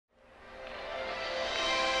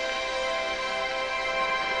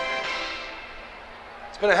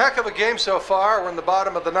Been a heck of a game so far. We're in the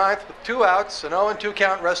bottom of the ninth with 2 outs, an 0-2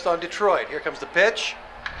 count rest on Detroit. Here comes the pitch.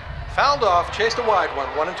 Fouled off, chased a wide one.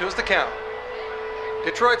 1-2 is the count.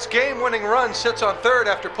 Detroit's game-winning run sits on third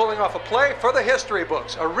after pulling off a play for the history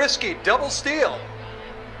books. A risky double steal.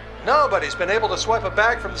 Nobody's been able to swipe a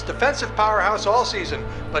bag from this defensive powerhouse all season,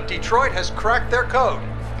 but Detroit has cracked their code.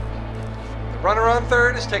 The runner on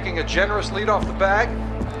third is taking a generous lead off the bag.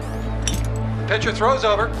 The pitcher throws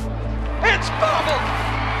over. It's bobbled!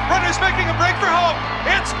 Runner's making a break for home.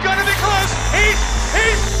 It's gonna be close. Heat!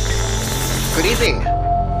 Good evening.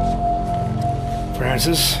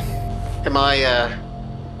 Francis? Am I,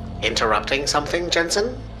 interrupting something,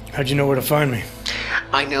 Jensen? How'd you know where to find me?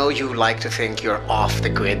 I know you like to think you're off the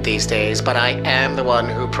grid these days, but I am the one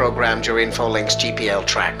who programmed your Infolink's GPL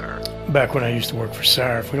tracker. Back when I used to work for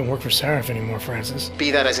Sarif. We don't work for Sarif anymore, Francis.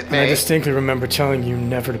 Be that as it And may. I distinctly remember telling you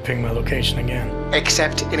never to ping my location again.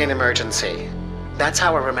 Except in an emergency. That's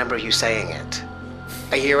how I remember you saying it.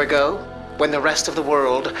 A year ago, when the rest of the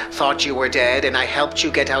world thought you were dead and I helped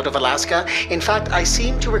you get out of Alaska, in fact, I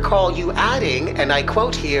seem to recall you adding, and I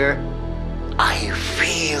quote here, "I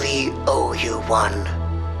really owe you one,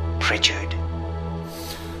 Pritchard."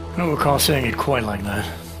 I don't recall saying it quite like that.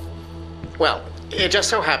 Well, it just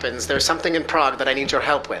so happens there's something in Prague that I need your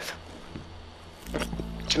help with.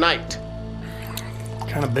 Tonight.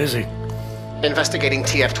 Kind of busy. Investigating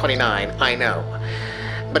TF-29, I know.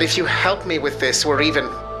 But if you help me with this, we're even.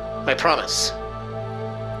 I promise.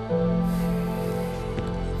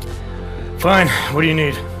 Fine. What do you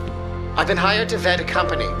need? I've been hired to vet a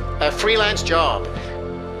company. A freelance job.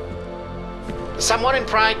 Someone in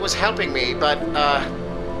Prague was helping me, but,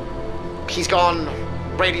 he's gone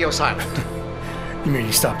radio silent. You mean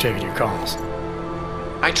he stopped taking your calls?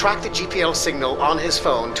 I tracked the GPL signal on his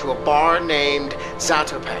phone to a bar named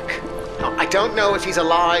Zatopek. Now, I don't know if he's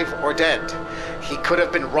alive or dead. He could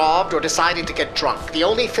have been robbed or decided to get drunk. The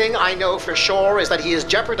only thing I know for sure is that he is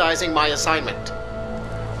jeopardizing my assignment.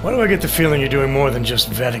 Why do I get the feeling you're doing more than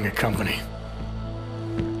just vetting a company?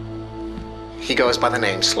 He goes by the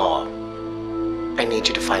name Slaw. I need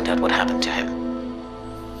you to find out what happened to him.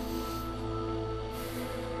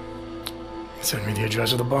 Send me the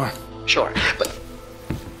address of the bar. Sure, but...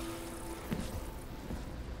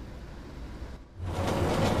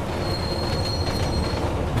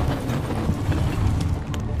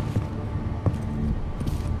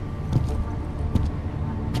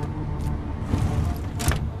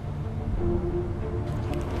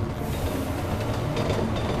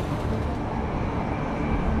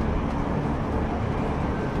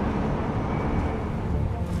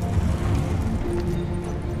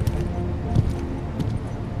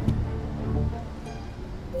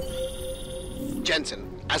 Jensen,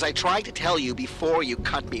 as I tried to tell you before you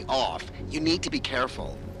cut me off, you need to be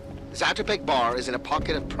careful. Zatopek Bar is in a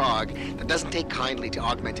pocket of Prague that doesn't take kindly to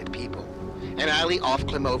augmented people. An alley off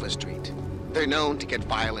Klimova Street. They're known to get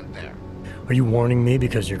violent there. Are you warning me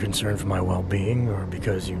because you're concerned for my well-being, or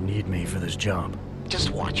because you need me for this job? Just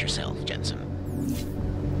watch yourself, Jensen.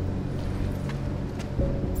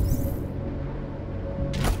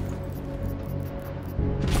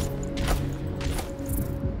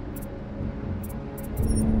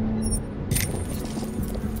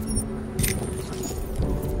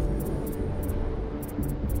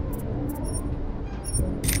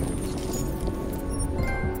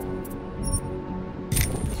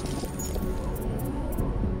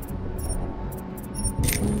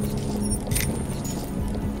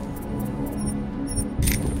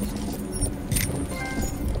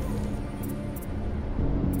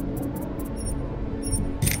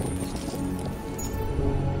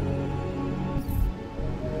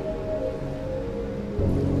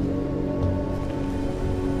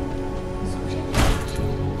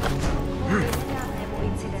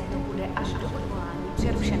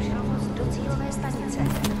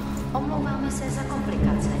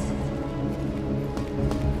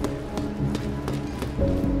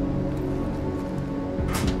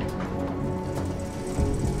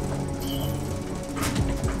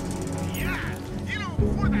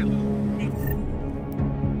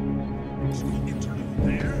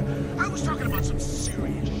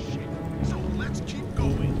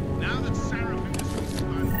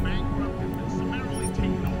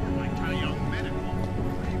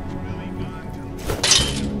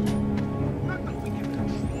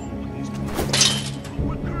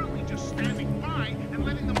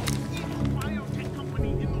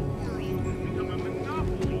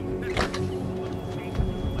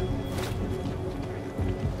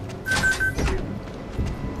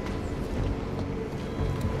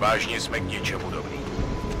 Vážně jsme k něčemu dobrý.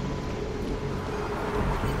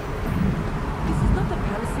 This is not a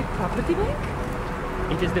property bank?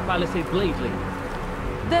 It is the Palisade Blade, lady.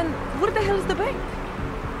 Then where the hell is the bank?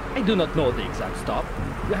 I do not know the exact stop.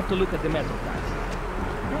 You have to look at the metal tags.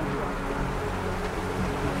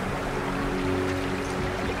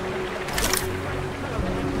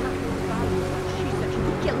 She said she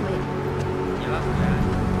could kill me.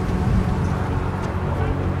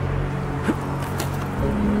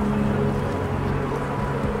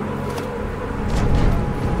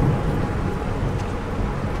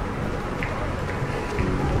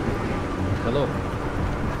 Hello.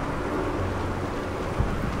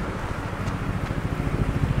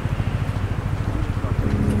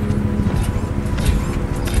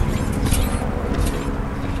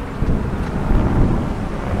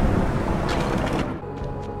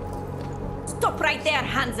 Stop right there,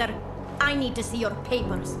 Hanser. I need to see your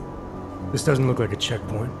papers. This doesn't look like a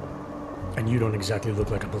checkpoint. And you don't exactly look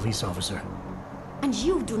like a police officer. And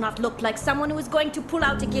you do not look like someone who is going to pull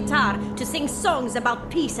out a guitar to sing songs about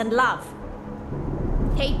peace and love.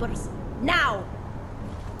 Papers, now!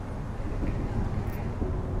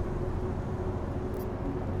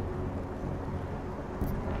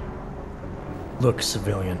 Look,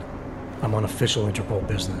 civilian. I'm on official Interpol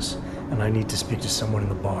business, and I need to speak to someone in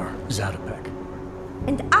the bar, Zatopek.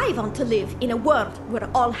 And I want to live in a world where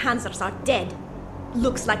all Hansers are dead.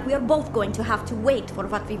 Looks like we are both going to have to wait for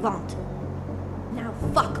what we want. Now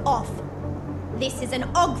fuck off. This is an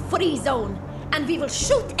OG-free zone, and we will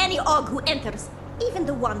shoot any OG who enters, even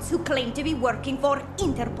the ones who claim to be working for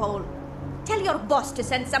Interpol. Tell your boss to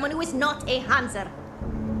send someone who is not a Hanser.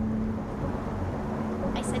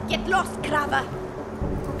 I said get lost, Krava.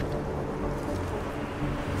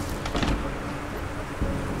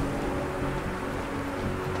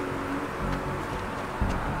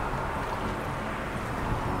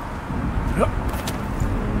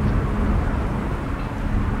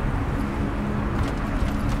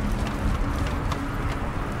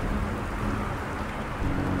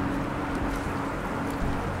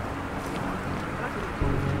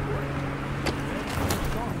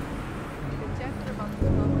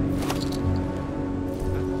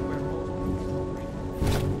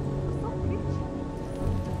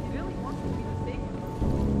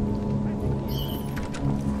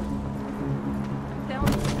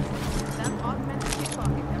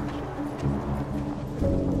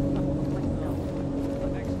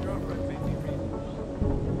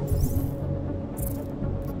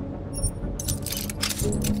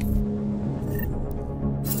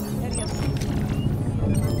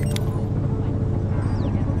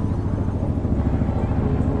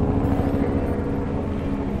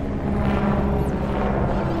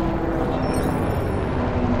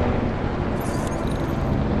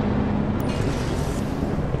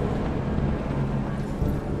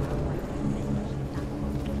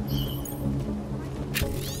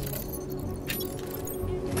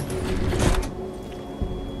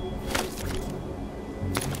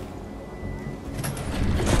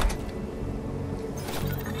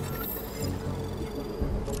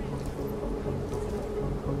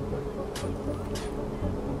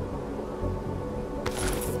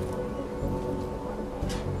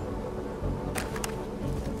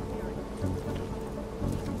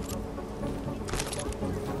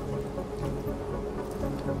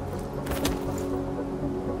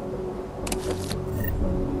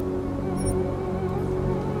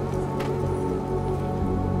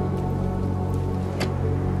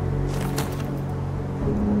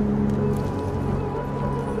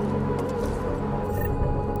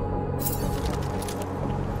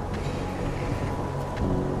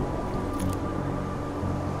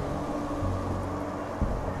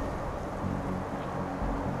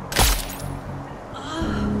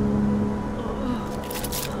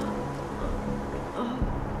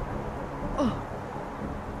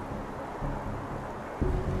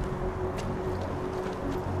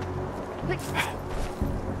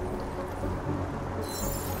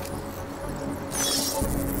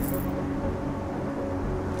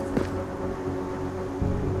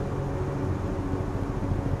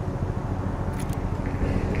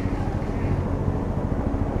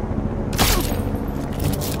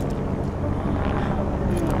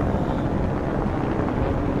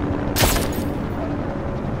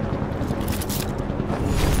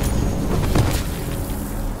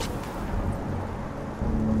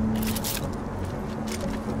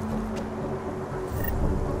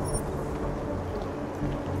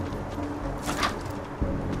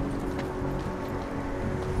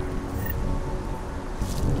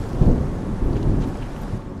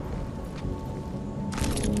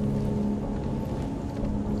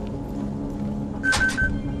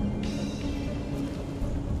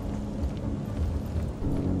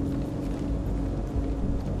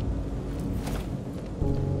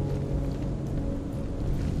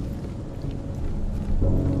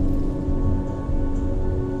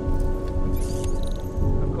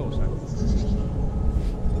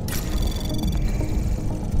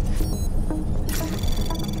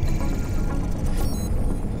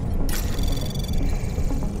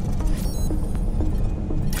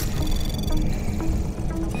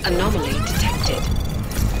 Anomaly detected.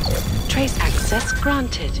 Trace access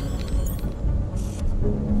granted.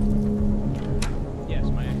 Yes,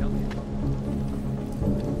 may I help you?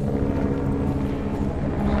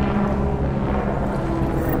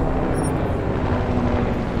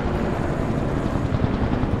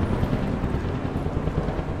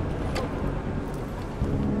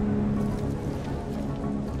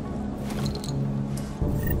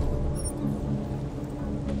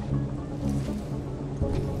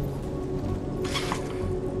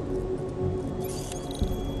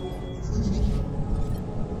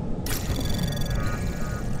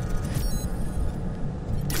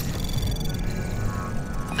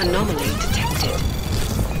 Anomaly detected.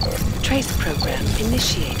 Trace program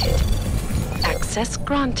initiated. Access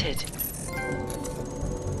granted.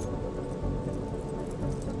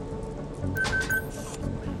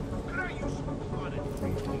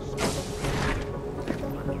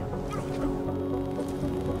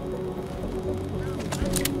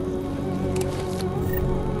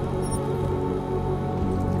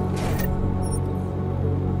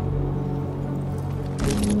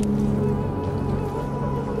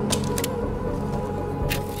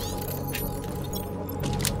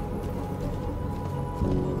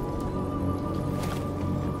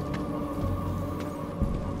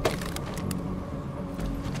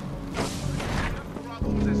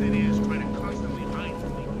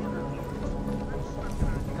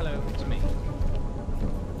 Hello, it's me.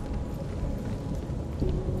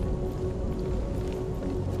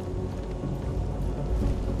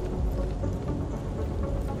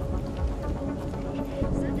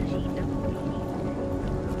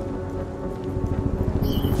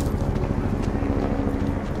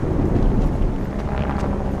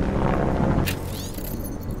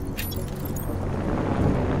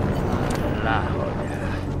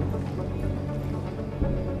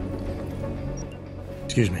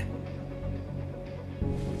 Excuse me.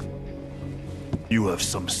 You have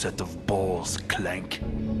some set of balls, Clank.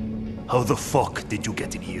 How the fuck did you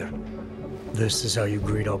get in here? This is how you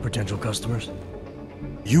greet all potential customers?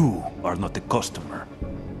 You are not a customer.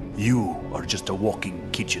 You are just a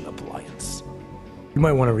walking kitchen appliance. You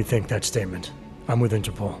might want to rethink that statement. I'm with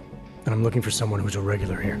Interpol, and I'm looking for someone who's a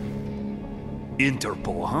regular here.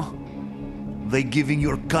 Interpol, huh? They giving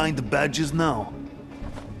your kind badges now?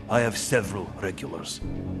 I have several regulars.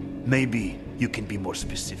 Maybe you can be more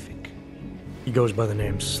specific. He goes by the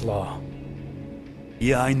name Slaw.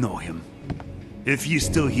 Yeah, I know him. If he's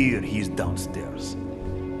still here, he's downstairs.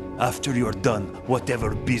 After you're done,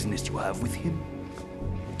 whatever business you have with him,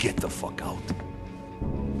 get the fuck out.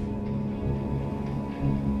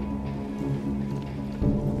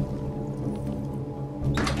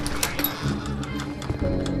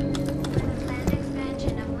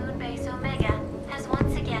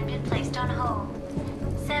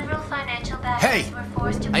 Hey!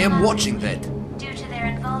 I am watching that. Due to their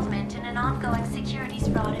involvement in an ongoing securities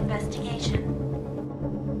fraud investigation.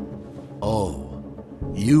 Oh,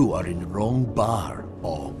 you are in the wrong bar,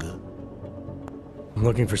 Og. I'm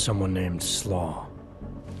looking for someone named Slaw.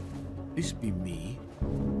 This be me.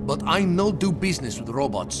 But I no do business with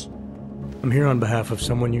robots. I'm here on behalf of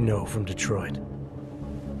someone you know from Detroit.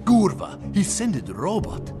 Kurva, he sent the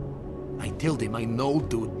robot. I told him I no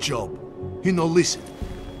do job. He no listen.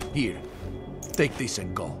 Here, take this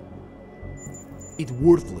and go. It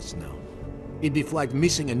worthless now. It be flagged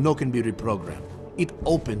missing and no can be reprogrammed. It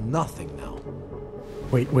open nothing now.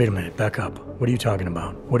 Wait a minute, back up. What are you talking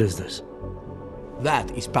about? What is this?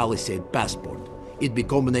 That is Palisade Passport. It be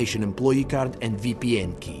combination employee card and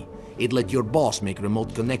VPN key. It let your boss make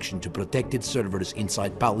remote connection to protected servers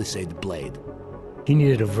inside Palisade Blade. He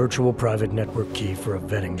needed a virtual private network key for a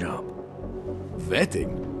vetting job.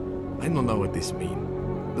 Vetting? I don't know what this means.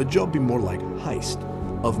 The job be more like heist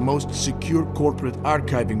of most secure corporate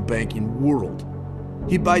archiving bank in world.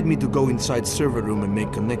 He bid me to go inside server room and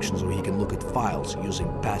make connections so he can look at files using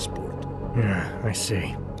Passport. Yeah, I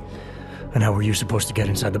see. And how were you supposed to get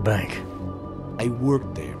inside the bank? I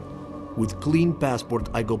worked there. With clean Passport,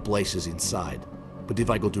 I go places inside. But if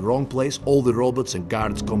I go to wrong place, all the robots and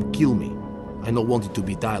guards come kill me. I don't want it to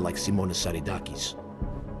be die like Simone Saridakis.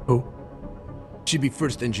 Who? She be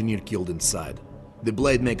first engineer killed inside. The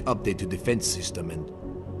Blade make update to defense system and...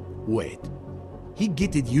 Wait. He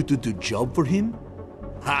getted you to do job for him?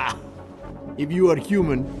 Ha! If you are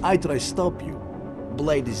human, I try stop you.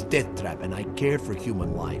 Blade is death trap and I care for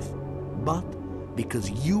human life. But,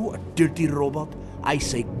 because you are dirty robot, I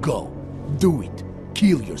say go. Do it.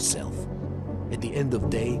 Kill yourself. At the end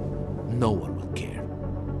of day, no one will care.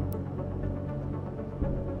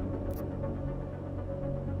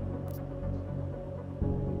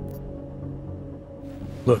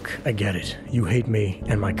 Look, I get it. You hate me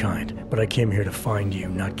and my kind, but I came here to find you,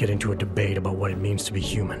 not get into a debate about what it means to be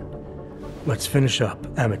human. Let's finish up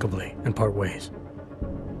amicably and part ways.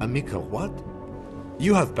 Amical what?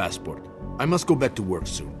 You have passport. I must go back to work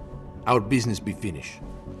soon. Our business be finished.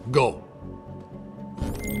 Go!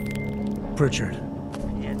 Pritchard,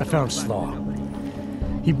 I found Slaw.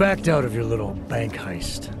 He backed out of your little bank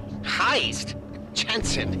heist. Heist?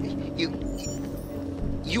 Jensen,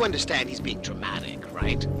 you understand he's being dramatic,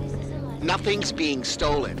 right? Nothing's being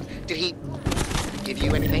stolen. Did he give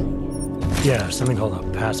you anything? Yeah, something called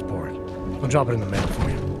a passport. I'll drop it in the mail for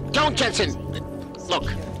you. Don't, Jensen!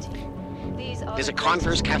 Look, there's a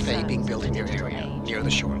Converse cafe being built in your area, near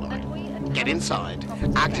the shoreline. Get inside,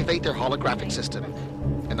 activate their holographic system,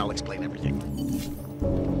 and I'll explain everything.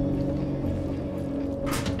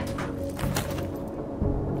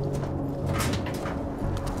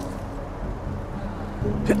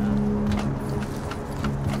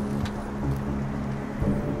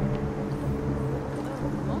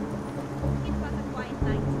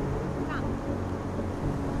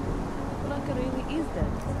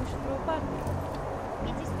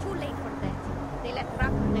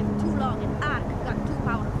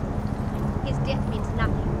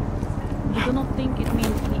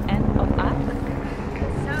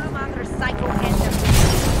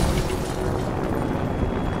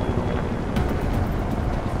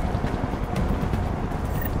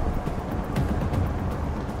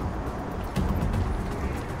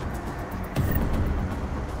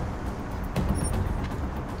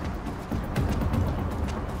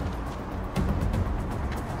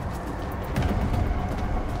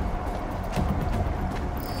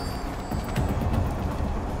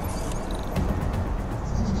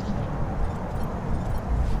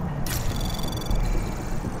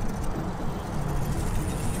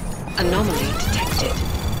 Anomaly detected.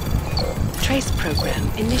 Trace program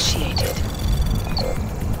initiated.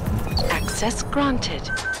 Access granted.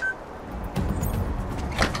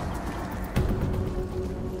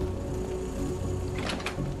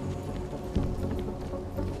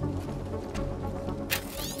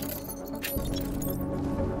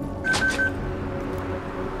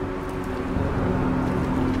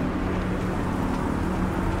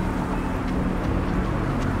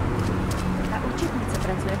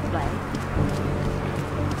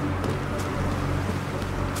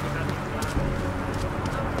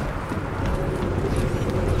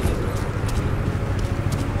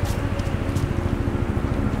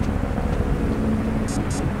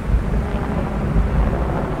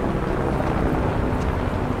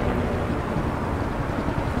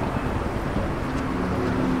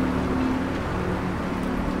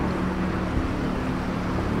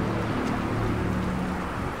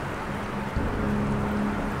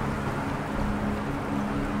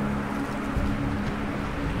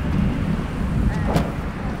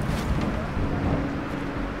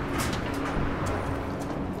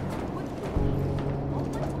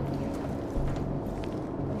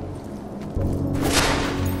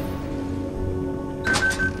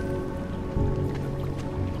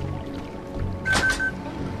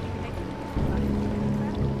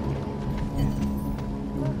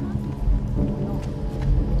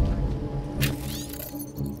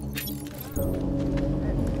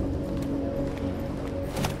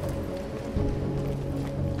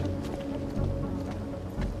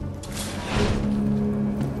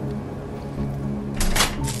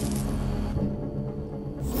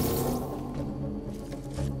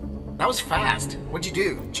 That was fast. What'd you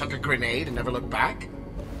do? Chuck a grenade and never look back?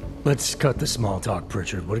 Let's cut the small talk,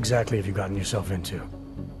 Pritchard. What exactly have you gotten yourself into?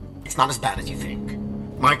 It's not as bad as you think.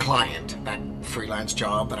 My client, that freelance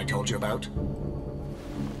job that I told you about.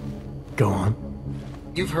 Go on.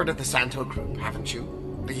 You've heard of the Santeau Group, haven't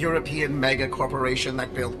you? The European mega corporation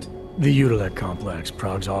that built... The Utilec complex,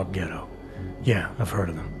 Prague's Og Ghetto. Yeah, I've heard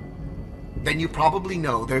of them. Then you probably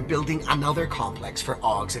know they're building another complex for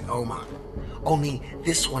Ogs in Oman. Only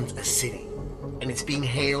this one's a city, and it's being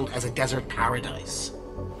hailed as a desert paradise.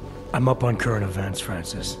 I'm up on current events,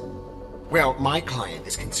 Francis. Well, my client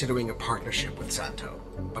is considering a partnership with Santeau.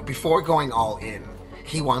 But before going all in,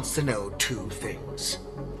 he wants to know two things.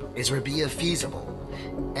 Is Rabia feasible?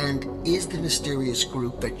 And is the mysterious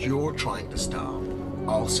group that you're trying to stop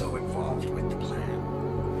also involved with the plan?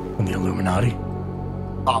 And the Illuminati?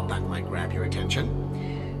 Thought that might grab your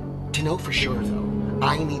attention. To know for sure, though,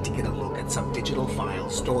 I need to get a look at some digital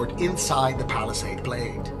files stored inside the Palisade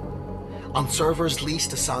Blade. On servers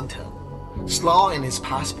leased to Santeau. Slaw and his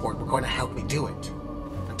passport were going to help me do it,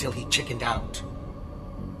 until he chickened out.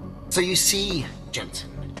 So you see, Jensen,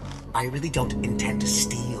 I really don't intend to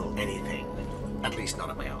steal anything. At least not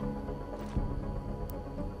of my own.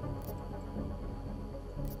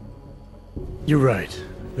 You're right.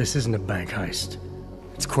 This isn't a bank heist.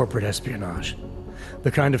 It's corporate espionage.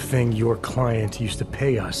 The kind of thing your client used to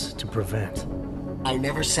pay us to prevent. I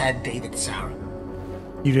never said David Sarif.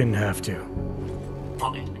 You didn't have to.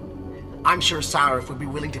 Fine. I'm sure Sarif would be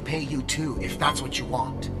willing to pay you too, if that's what you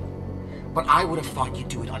want. But I would have thought you'd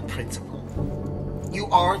do it on principle. You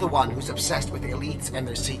are the one who's obsessed with elites and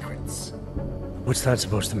their secrets. What's that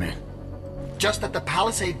supposed to mean? Just that the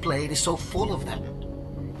Palisade Blade is so full of them.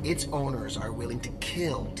 Its owners are willing to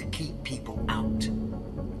kill to keep people out.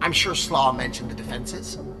 I'm sure Slaw mentioned the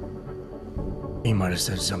defenses. He might have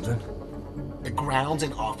said something. The grounds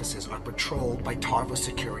and offices are patrolled by Tarva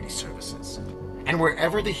security services. And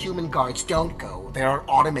wherever the human guards don't go, there are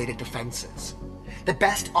automated defenses. The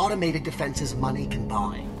best automated defenses money can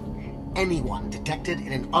buy. Anyone detected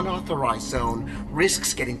in an unauthorized zone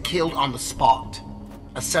risks getting killed on the spot,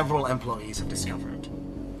 as several employees have discovered.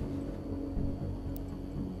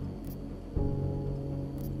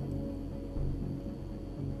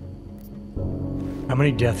 How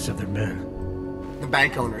many deaths have there been? The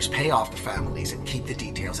bank owners pay off the families and keep the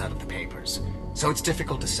details out of the papers, so it's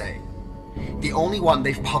difficult to say. The only one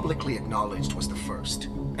they've publicly acknowledged was the first,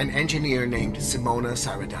 an engineer named Simona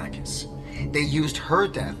Saridakis. They used her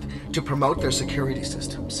death to promote their security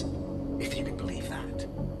systems, if you can believe that.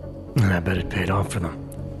 I bet it paid off for them.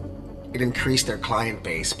 It increased their client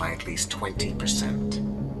base by at least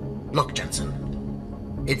 20%. Look,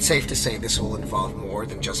 Jensen, it's safe to say this will involve more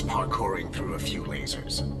than just parkouring through a few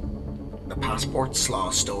lasers. The passport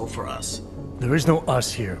Slaw stole for us. There is no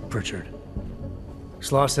us here, Pritchard.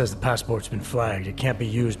 Slaw says the passport's been flagged. It can't be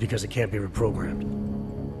used because it can't be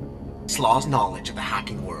reprogrammed. Slaw's knowledge of the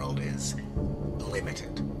hacking world is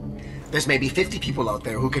limited. There's maybe 50 people out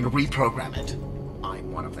there who can reprogram it.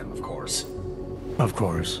 I'm one of them, of course. Of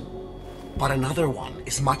course. But another one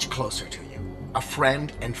is much closer to you. A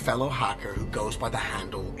friend and fellow hacker who goes by the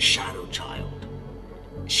handle ShadowChild.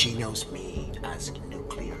 She knows me as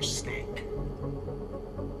Nuclear Snake.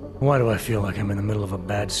 Why do I feel like I'm in the middle of a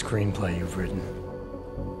bad screenplay you've written?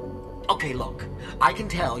 Okay, look. I can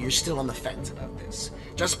tell you're still on the fence about this.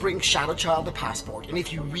 Just bring ShadowChild the passport, and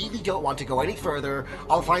if you really don't want to go any further,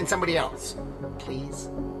 I'll find somebody else. Please?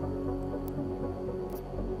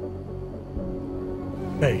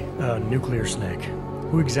 Hey, Nuclear Snake.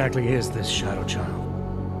 Who exactly is this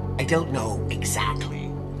ShadowChild? I don't know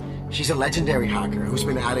exactly. She's a legendary hacker who's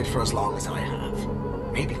been at it for as long as I have.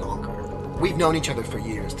 Maybe longer. We've known each other for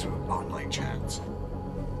years through online chats.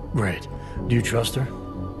 Great. Do you trust her?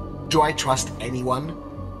 Do I trust anyone?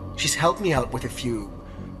 She's helped me out with a few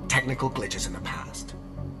technical glitches in the past.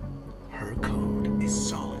 Her code is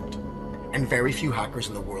solid, and very few hackers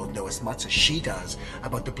in the world know as much as she does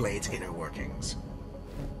about the Blade's inner workings.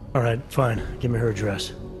 Alright, fine. Give me her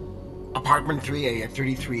address. Apartment 3A at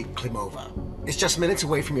 33 Klimova. It's just minutes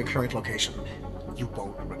away from your current location. You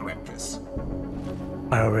won't regret this.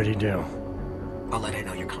 I already do. I'll let her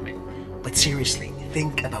know you're coming. But seriously,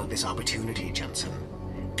 think about this opportunity, Jensen.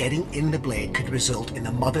 Getting in the Blade could result in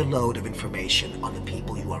the mother lode of information on the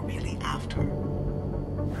people you are really after.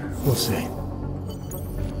 We'll see.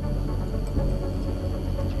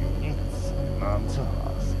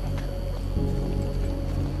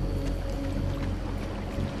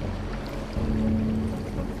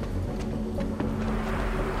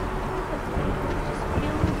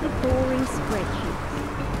 Boring spreadsheets.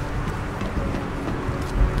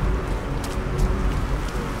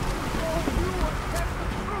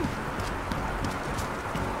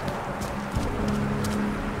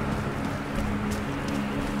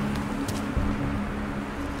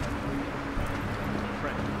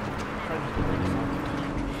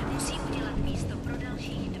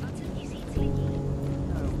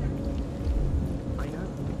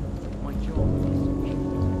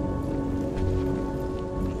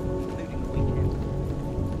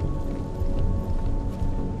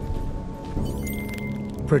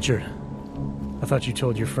 Pritchard, I thought you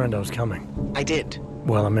told your friend I was coming. I did.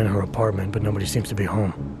 Well, I'm in her apartment, but nobody seems to be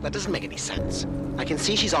home. That doesn't make any sense. I can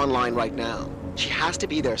see she's online right now. She has to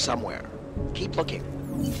be there somewhere. Keep looking.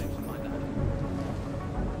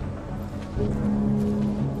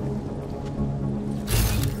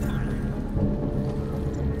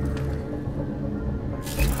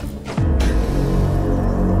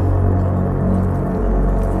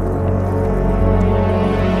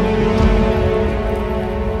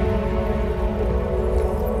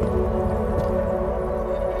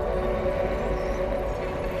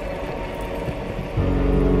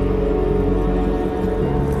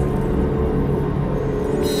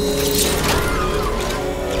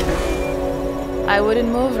 I wouldn't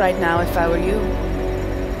move right now if I were you.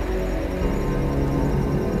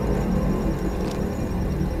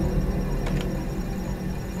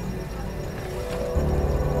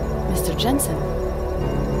 Mr. Jensen.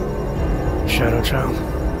 ShadowChild.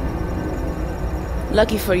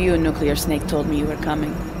 Lucky for you, Nuclear Snake told me you were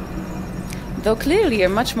coming. Though clearly you're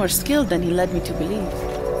much more skilled than he led me to believe.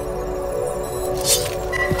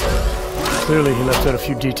 Clearly he left out a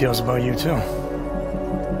few details about you, too.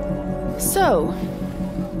 So...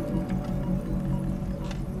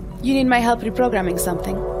 you need my help reprogramming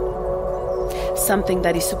something. Something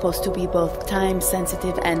that is supposed to be both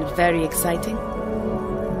time-sensitive and very exciting.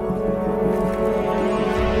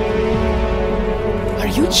 Are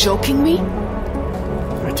you joking me?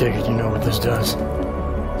 I take it you know what this does.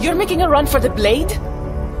 You're making a run for the blade?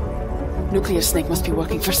 Nuclear Snake must be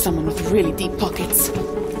working for someone with really deep pockets.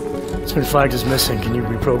 It's been flagged as missing. Can you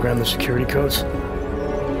reprogram the security codes?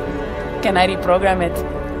 Can I reprogram it?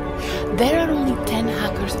 There are only 10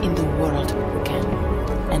 hackers in the world who can,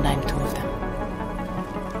 and I'm 2 of them.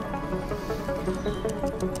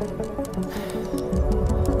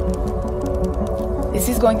 This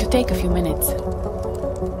is going to take a few minutes.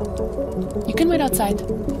 You can wait outside.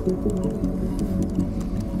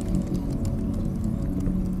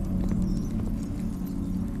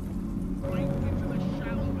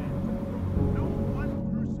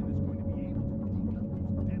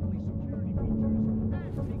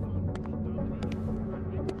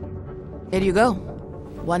 Here you go.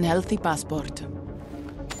 1 healthy passport.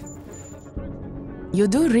 You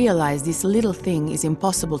do realize this little thing is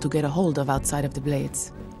impossible to get a hold of outside of the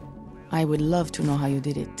Blades. I would love to know how you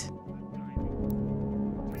did it.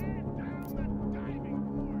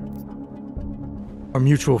 Our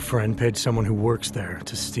mutual friend paid someone who works there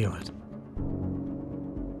to steal it.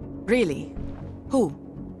 Really? Who?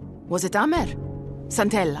 Was it Amer?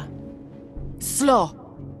 Santella? Slaw?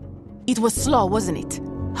 It was Slaw, wasn't it?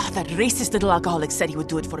 Ah, that racist little alcoholic said he would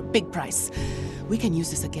do it for a big price. We can use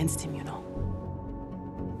this against him, you know.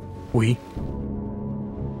 We?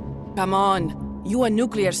 Come on. You and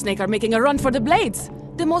Nuclear Snake are making a run for the Blades.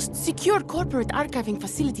 The most secure corporate archiving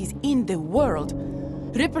facilities in the world.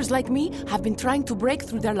 Rippers like me have been trying to break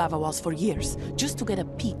through their lava walls for years, just to get a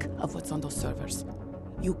peek of what's on those servers.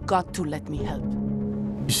 You got to let me help.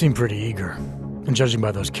 You seem pretty eager. And judging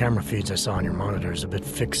by those camera feeds I saw on your monitors, a bit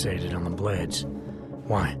fixated on the Blades.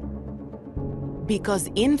 Why? Because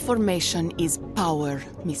information is power,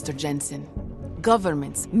 Mr. Jensen.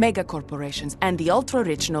 Governments, megacorporations, and the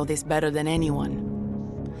ultra-rich know this better than anyone.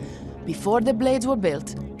 Before the Blades were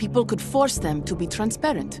built, people could force them to be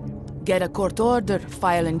transparent. Get a court order,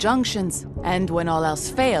 file injunctions, and when all else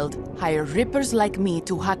failed, hire rippers like me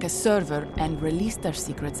to hack a server and release their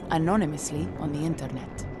secrets anonymously on the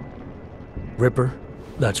internet. Ripper?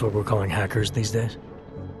 That's what we're calling hackers these days?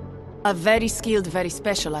 A very skilled, very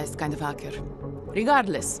specialized kind of hacker.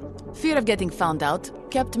 Regardless, fear of getting found out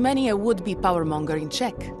kept many a would-be powermonger in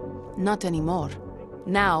check. Not anymore.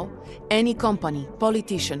 Now, any company,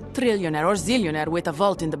 politician, trillionaire or zillionaire with a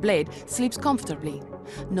vault in the Blade sleeps comfortably,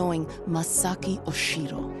 knowing Masaki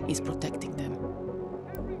Oshiro is protecting them.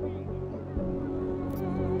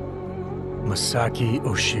 Masaki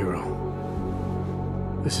Oshiro.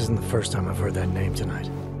 This isn't the first time I've heard that name tonight.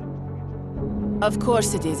 Of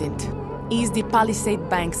course it isn't. He's the Palisade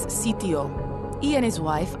Bank's CTO. He and his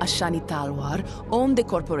wife, Ashani Talwar, own the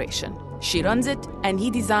corporation. She runs it, and he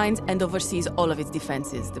designs and oversees all of its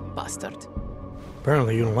defenses, the bastard.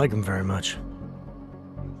 Apparently you don't like him very much.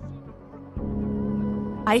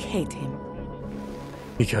 I hate him.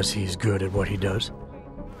 Because he's good at what he does?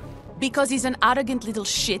 Because he's an arrogant little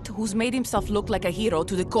shit who's made himself look like a hero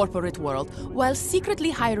to the corporate world, while secretly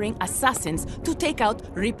hiring assassins to take out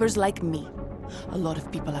rippers like me. A lot of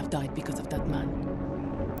people have died because of that man.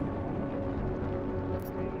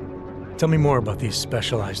 Tell me more about these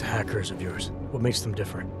specialized hackers of yours. What makes them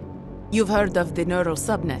different? You've heard of the neural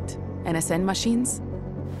subnet, NSN machines?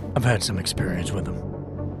 I've had some experience with them.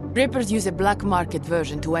 Rippers use a black market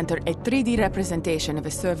version to enter a 3D representation of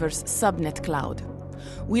a server's subnet cloud.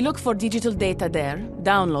 We look for digital data there,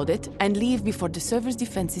 download it, and leave before the server's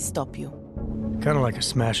defenses stop you. Kind of like a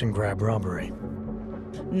smash and grab robbery.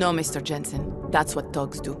 No, Mr. Jensen. That's what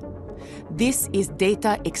thugs do. This is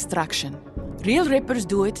data extraction. Real rippers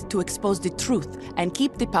do it to expose the truth and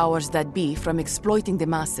keep the powers that be from exploiting the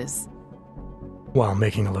masses. While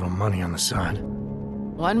making a little money on the side.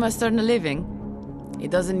 One must earn a living.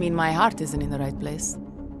 It doesn't mean my heart isn't in the right place.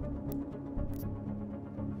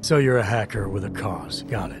 So you're a hacker with a cause.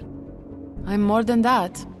 Got it. I'm more than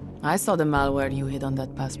that. I saw the malware you hid on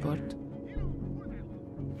that passport.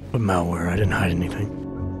 But malware, I didn't hide anything.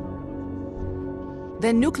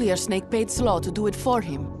 Then Nuclear Snake paid Slaw to do it for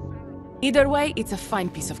him. Either way, it's a fine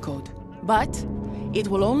piece of code. But it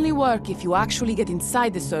will only work if you actually get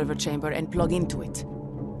inside the server chamber and plug into it.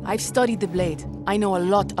 I've studied the Blade. I know a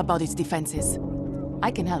lot about its defenses.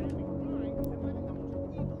 I can help.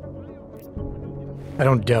 I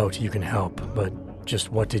don't doubt you can help, but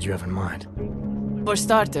just what did you have in mind? For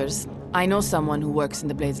starters, I know someone who works in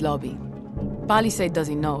the Blade's lobby. Palisade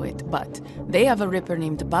doesn't know it, but they have a Ripper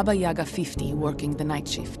named Baba Yaga 50 working the night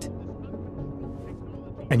shift.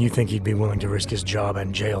 And you think he'd be willing to risk his job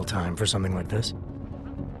and jail time for something like this?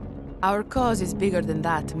 Our cause is bigger than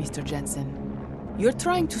that, Mr. Jensen. You're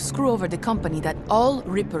trying to screw over the company that all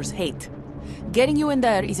Rippers hate. Getting you in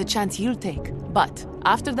there is a chance he'll take, but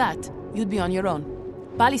after that, you'd be on your own.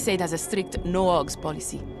 Palisade has a strict no-ogs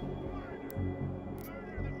policy.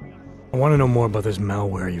 I want to know more about this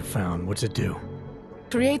malware you found. What's it do?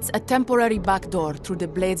 Creates a temporary backdoor through the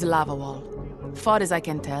Blade's lava wall. Far as I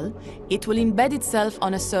can tell, it will embed itself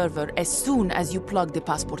on a server as soon as you plug the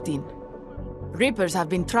passport in. Rippers have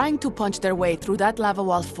been trying to punch their way through that lava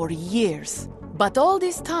wall for years. But all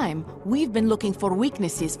this time, we've been looking for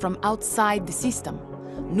weaknesses from outside the system.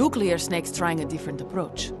 Nuclear Snake's trying a different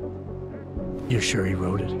approach. You're sure he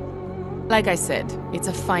wrote it? Like I said, it's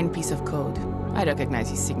a fine piece of code. I recognize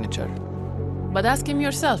his signature. But ask him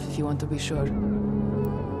yourself if you want to be sure.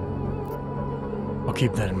 I'll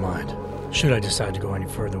keep that in mind, should I decide to go any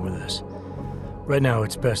further with this. Right now,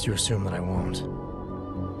 it's best you assume that I won't.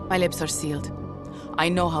 My lips are sealed. I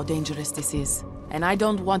know how dangerous this is, and I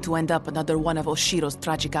don't want to end up another one of Oshiro's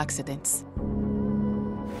tragic accidents.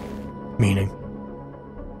 Meaning?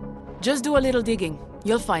 Just do a little digging.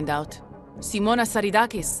 You'll find out. Simona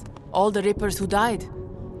Saridakis, all the Rippers who died.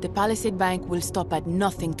 The Palisade Bank will stop at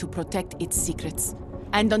nothing to protect its secrets.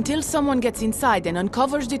 And until someone gets inside and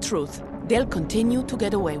uncovers the truth, they'll continue to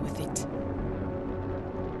get away with it.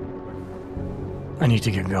 I need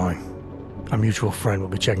to get going. Our mutual friend will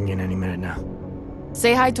be checking in any minute now.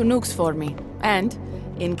 Say hi to Nukes for me. And,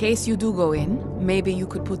 in case you do go in, maybe you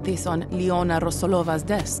could put this on Leona Rosolova's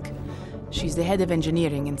desk. She's the head of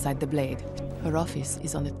engineering inside the Blade. Her office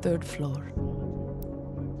is on the 3rd floor.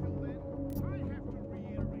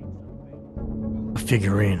 A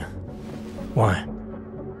figurine. Why?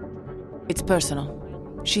 It's personal.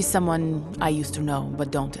 She's someone I used to know,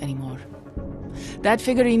 but don't anymore. That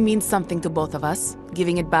figurine means something to both of us.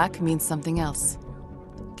 Giving it back means something else.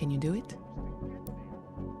 Can you do it?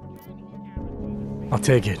 I'll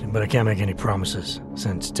take it, but I can't make any promises,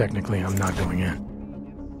 since technically I'm not going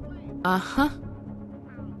in. Uh-huh.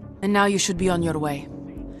 And now you should be on your way.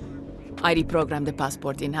 I reprogrammed the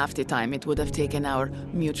passport in half the time it would have taken our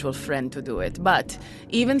mutual friend to do it, but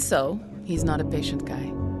even so, he's not a patient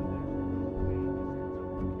guy.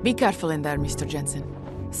 Be careful in there, Mr. Jensen.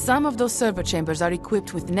 Some of those server chambers are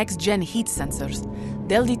equipped with next-gen heat sensors.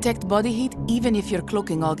 They'll detect body heat even if your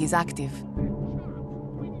cloaking og is active.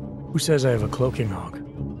 Who says I have a cloaking og?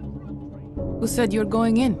 Who said you're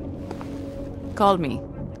going in? Call me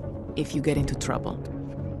if you get into trouble.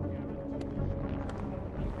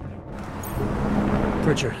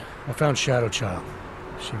 Pritchard, I found ShadowChild.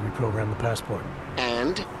 She reprogrammed the passport.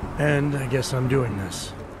 And? And I guess I'm doing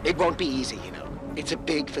this. It won't be easy, you know. It's a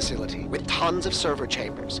big facility with tons of server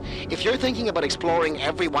chambers. If you're thinking about exploring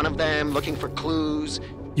every one of them, looking for clues...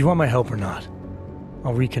 You want my help or not?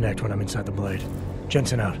 I'll reconnect when I'm inside the Blade.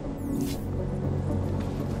 Jensen out.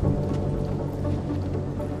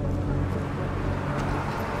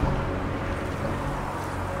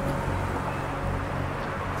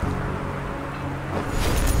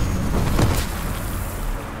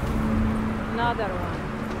 Another one.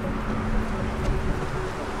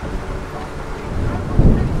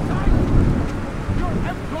 Your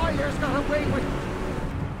employers got away with...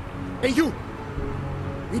 Hey, you!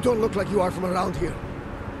 You don't look like you are from around here.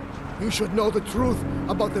 You should know the truth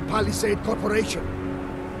about the Palisade Corporation.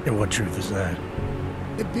 And what truth is that?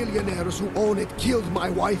 The billionaires who own it killed my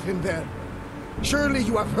wife in there. Surely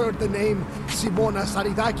you have heard the name Simona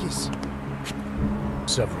Saridakis.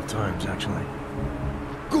 Several times, actually.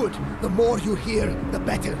 Good. The more you hear, the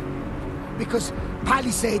better. Because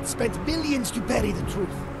Palisade spent millions to bury the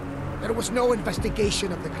truth. There was no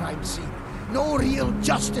investigation of the crime scene. No real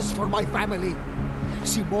justice for my family.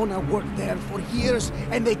 Simona worked there for years,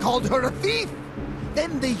 and they called her a thief!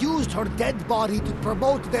 Then they used her dead body to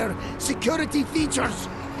promote their security features!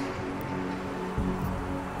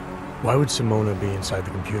 Why would Simona be inside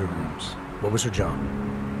the computer rooms? What was her job?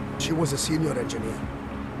 She was a senior engineer.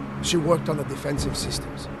 She worked on the defensive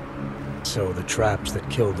systems. So the traps that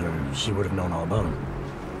killed her, she would have known all about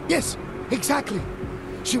them? Yes, exactly!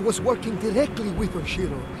 She was working directly with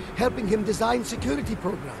Oshiro, helping him design security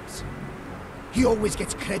programs. He always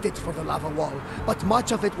gets credit for the lava wall, but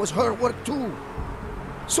much of it was her work too.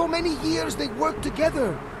 So many years they worked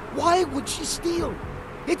together. Why would she steal?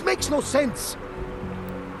 It makes no sense.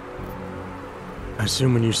 I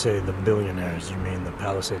assume when you say the billionaires, you mean the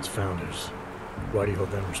Palisades founders. Why do you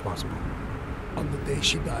hold them responsible? On the day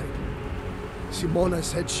she died, Simona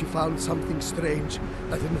said she found something strange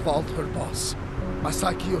that involved her boss,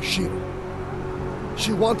 Masaki Yoshiro.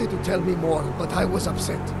 She wanted to tell me more, but I was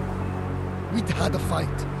upset. We'd had a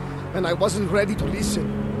fight, and I wasn't ready to listen.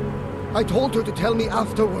 I told her to tell me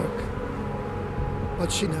after work,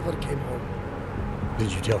 but she never came home.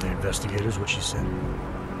 Did you tell the investigators what she said?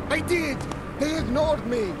 I did! They ignored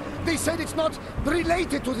me! They said it's not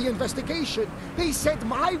related to the investigation! They said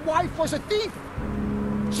my wife was a thief!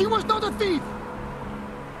 She was not a thief!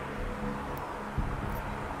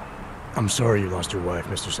 I'm sorry you lost your wife,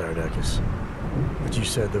 Mr. Saridakis. But you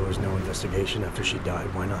said there was no investigation after she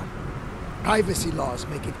died. Why not? Privacy laws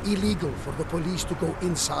make it illegal for the police to go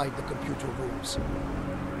inside the computer rooms.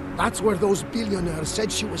 That's where those billionaires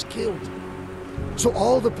said she was killed. So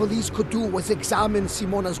all the police could do was examine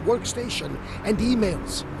Simona's workstation and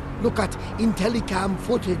emails, look at Intellicam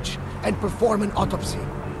footage, and perform an autopsy.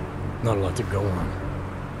 Not a lot to go on.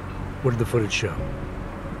 What did the footage show?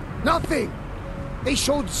 Nothing! They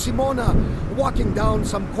showed Simona walking down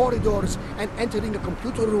some corridors and entering a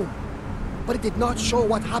computer room. But it did not show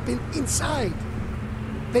what happened inside.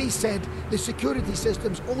 They said the security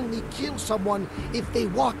systems only kill someone if they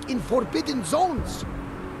walk in forbidden zones.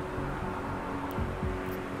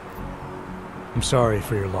 I'm sorry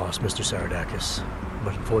for your loss, Mr. Saridakis,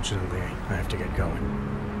 but unfortunately, I have to get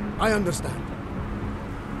going. I understand.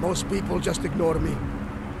 Most people just ignore me.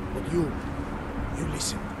 But you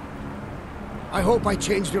listened. I hope I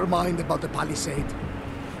changed your mind about the Palisade.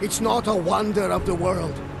 It's not a wonder of the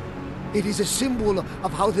world. It is a symbol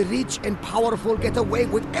of how the rich and powerful get away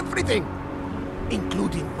with everything,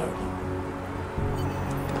 including murder.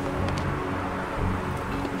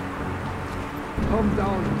 Calm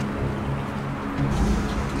down.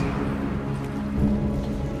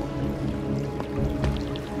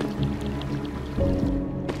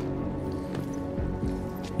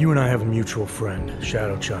 You and I have a mutual friend,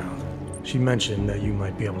 ShadowChild. She mentioned that you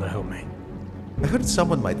might be able to help me. I heard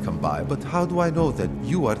someone might come by, but how do I know that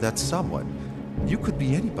you are that someone? You could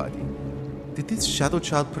be anybody. Did this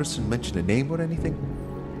ShadowChild person mention a name or anything?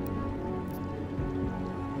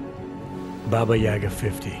 Baba Yaga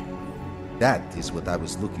 50. That is what I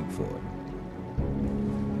was looking for.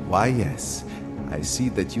 Why, yes. I see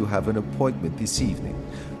that you have an appointment this evening.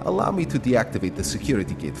 Allow me to deactivate the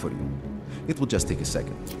security gate for you. It will just take a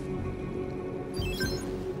second.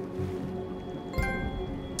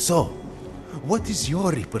 So, what is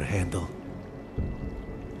your Reaper handle?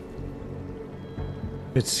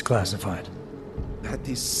 It's classified. That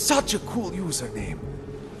is such a cool username.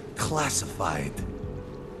 Classified.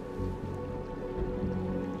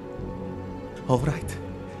 All right.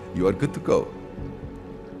 You are good to go.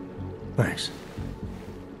 Thanks.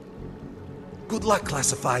 Good luck,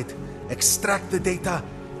 Classified. Extract the data,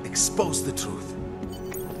 expose the truth.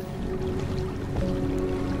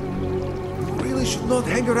 You really should not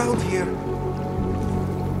hang around here.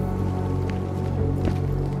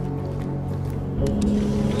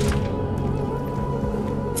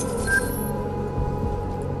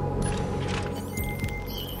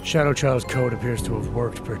 ShadowChild's code appears to have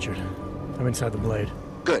worked, Pritchard. I'm inside the Blade.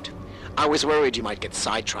 Good. I was worried you might get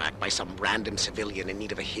sidetracked by some random civilian in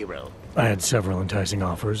need of a hero. I had several enticing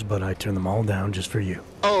offers, but I turned them all down just for you.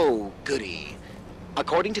 Oh, goody.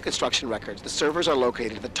 According to construction records, the servers are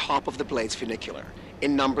located at the top of the Blade's funicular,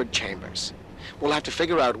 in numbered chambers. We'll have to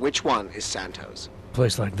figure out which one is Santeau's. A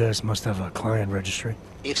place like this must have a client registry.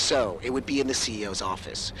 If so, it would be in the CEO's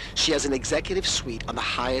office. She has an executive suite on the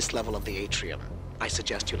highest level of the atrium. I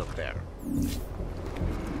suggest you look there.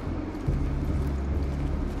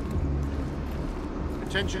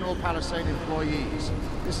 Attention all Palisade employees.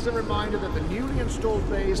 This is a reminder that the newly installed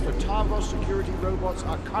bays for Tarvos security robots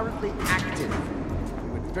are currently active. We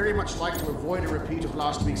would very much like to avoid a repeat of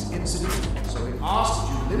last week's incident, so we ask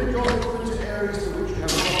that you limit your movement to areas to which you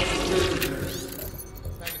have proper security clearance.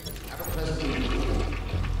 Thank you. Have a pleasant evening.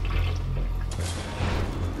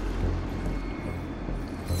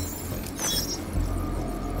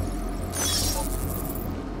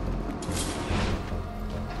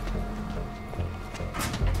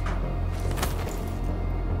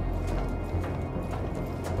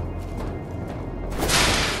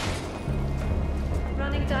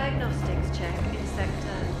 Diagnostics check in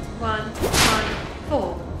sector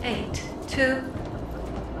 11482.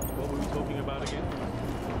 What were we talking about again?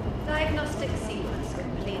 Diagnostic sequence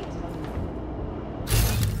complete.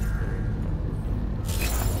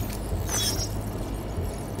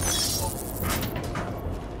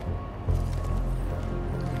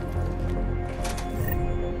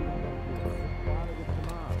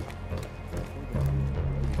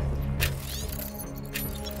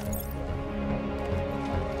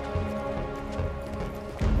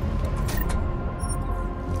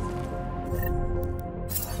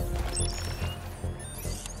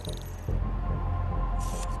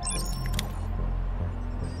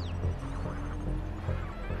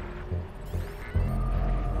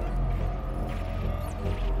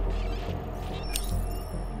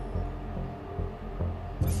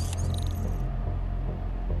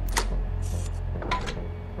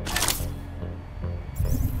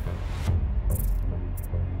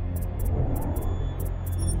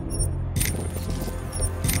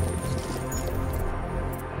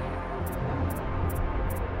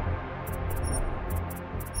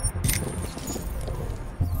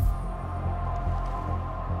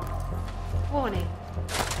 Warning.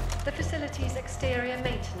 The facility's exterior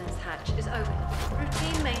maintenance hatch is open.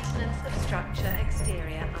 Routine maintenance of structure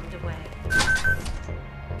exterior underway.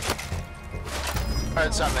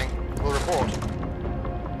 Heard something. We'll report.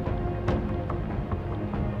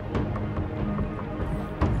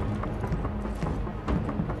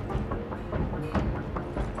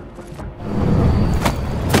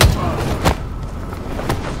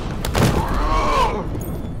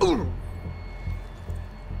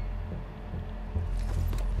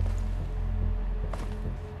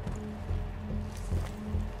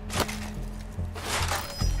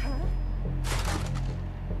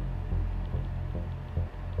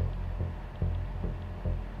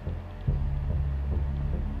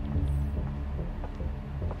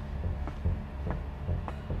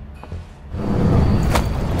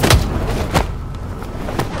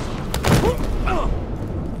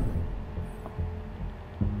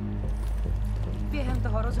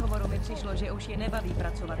 Přišlo, že už je nebaví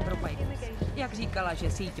pracovat pro Pajkus. Jak říkala,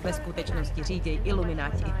 že síť ve skutečnosti řídějí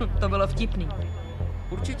illuminati. To bylo vtipný.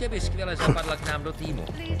 Určitě by skvěle zapadla k nám do týmu.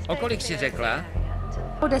 O kolik si řekla?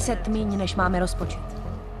 O 10 míň, než máme rozpočet.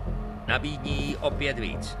 Nabídní jí o 5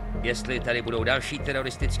 víc. Jestli tady budou další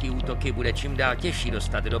teroristické útoky, bude čím dál těžší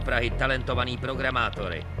dostat do Prahy talentovaný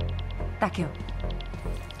programátory. Tak jo.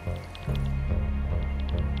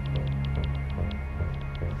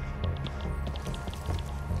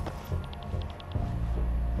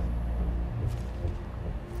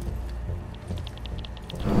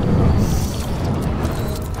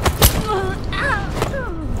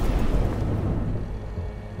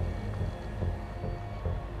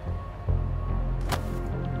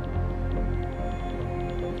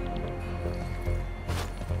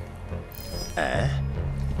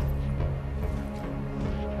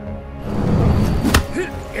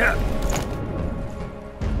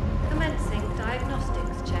 Commencing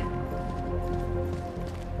diagnostics check.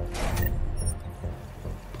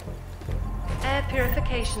 Air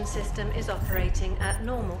purification system is operating at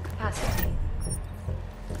normal capacity.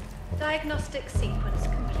 Diagnostic sequence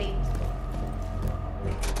complete.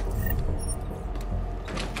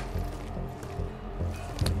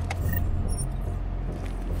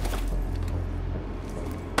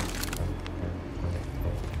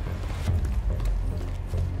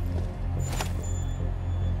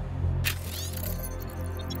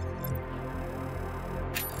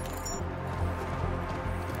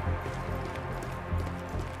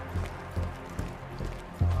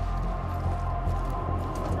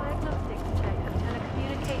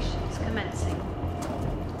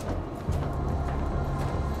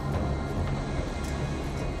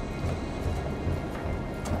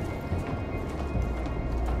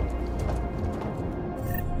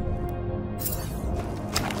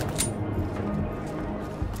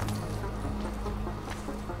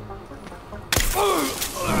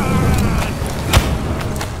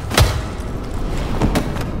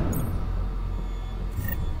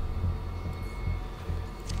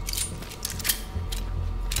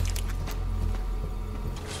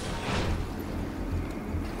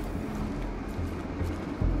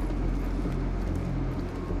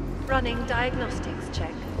 Running diagnostics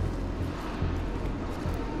check.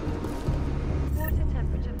 Water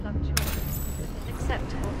temperature fluctuations within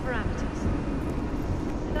acceptable parameters.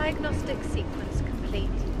 Diagnostic sequence complete.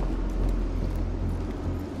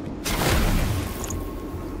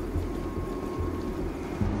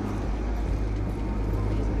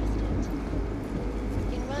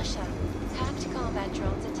 In Russia, hacked combat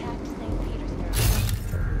drones attacked St. Petersburg.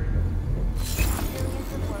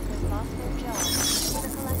 Millions of workers lost their jobs with a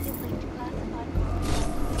collective link to classified bombs,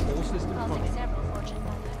 causing several Fortune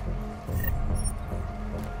 500.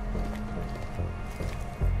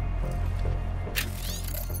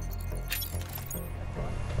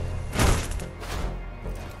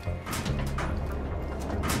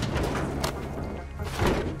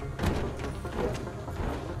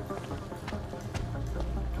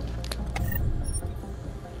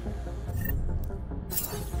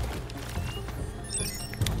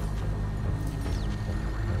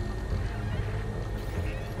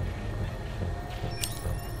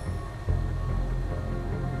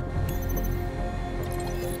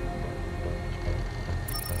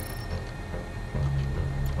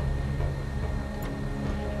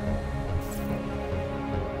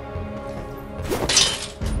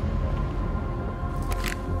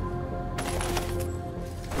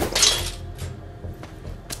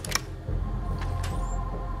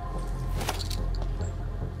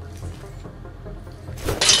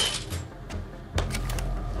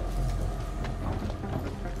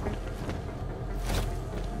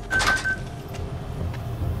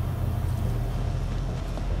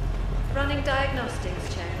 Running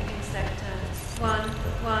diagnostics check in sector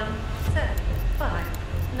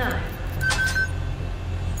 11759.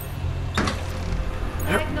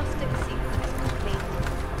 Diagnostic sequence complete.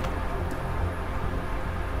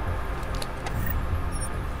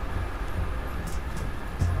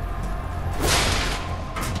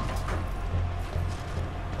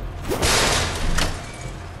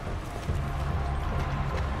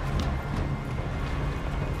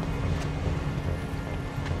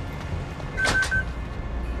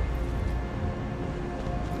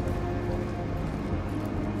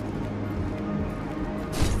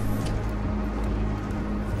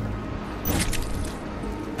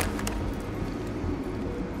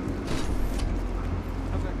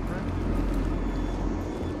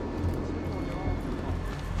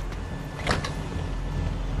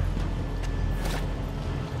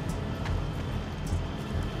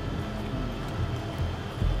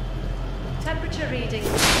 Temperature readings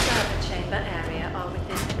in the server chamber area are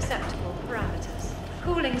within acceptable parameters.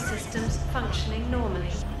 Cooling systems functioning normally.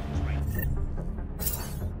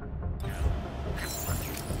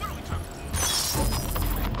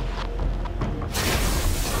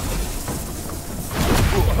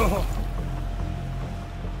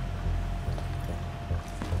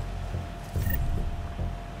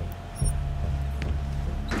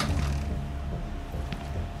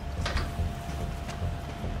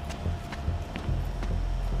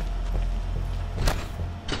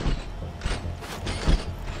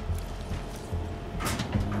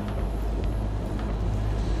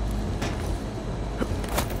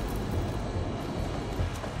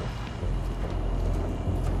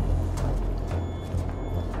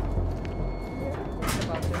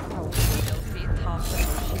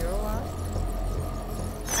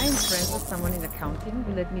 Someone in accounting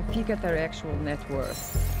who let me peek at their actual net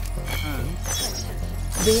worth.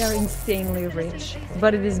 They are insanely rich,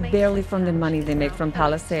 but it is barely from the money they make from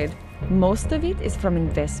Palisade. Most of it is from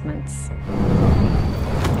investments.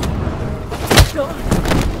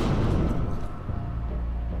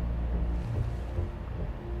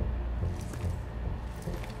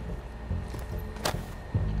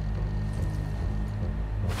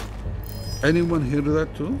 Anyone hear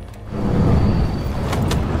that too?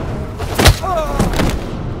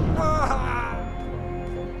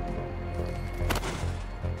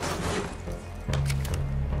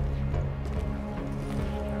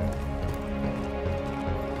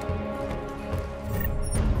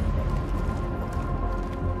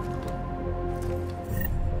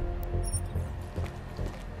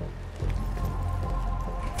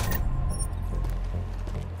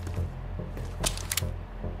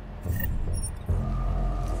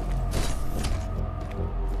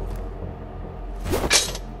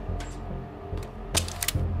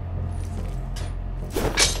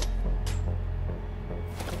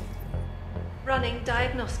 Running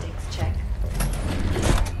diagnostics check.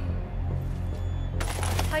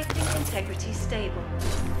 Piping integrity stable.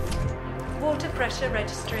 Water pressure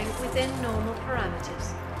registering within normal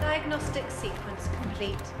parameters. Diagnostic sequence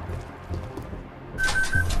complete.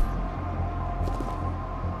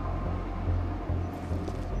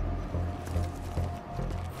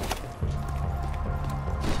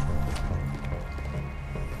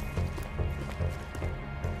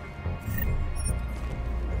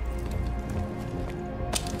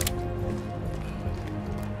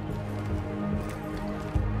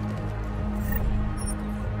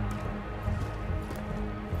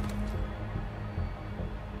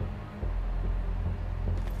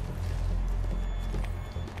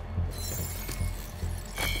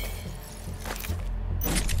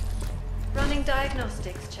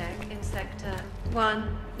 Diagnostics check in sector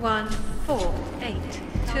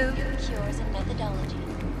 11482. Cures and methodology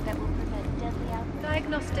that will prevent deadly outbreaks.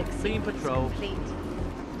 Diagnostic Clean patrol. Complete.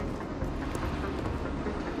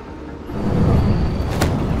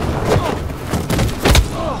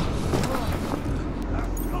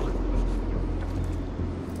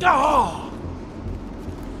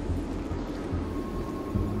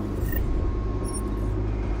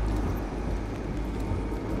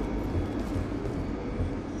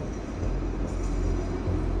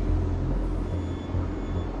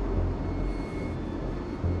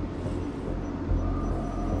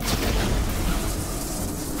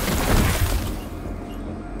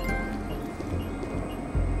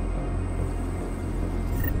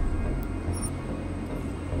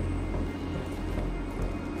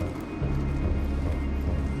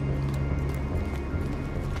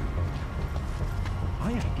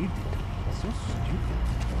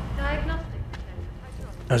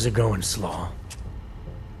 How's it going, Slaw?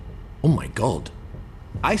 Oh my god.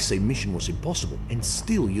 I say mission was impossible, and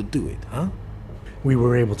still you do it, huh? We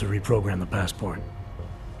were able to reprogram the passport.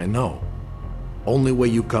 I know. Only way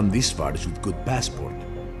you come this far is with good passport.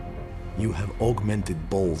 You have augmented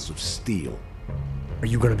balls of steel. Are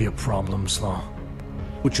you gonna be a problem, Slaw?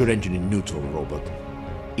 Put your engine in neutral, robot.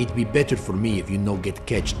 It'd be better for me if you no get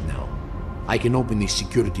catched now. I can open this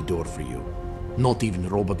security door for you. Not even a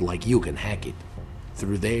robot like you can hack it.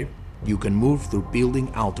 Through there, you can move through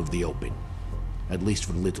building out of the open. At least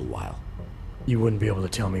for a little while. You wouldn't be able to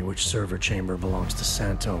tell me which server chamber belongs to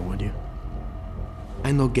Santeau, would you?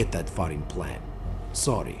 I no get that far in plan.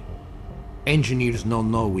 Sorry. Engineers no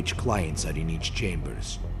know which clients are in each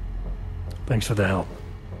chambers. Thanks for the help.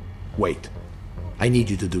 Wait. I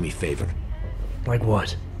need you to do me a favor. Like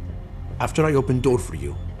what? After I open door for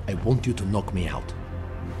you, I want you to knock me out.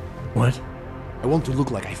 What? I want to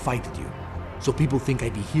look like I fighted you, so people think I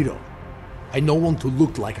be hero. I no want to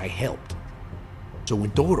look like I helped. So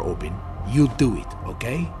when door open, you do it,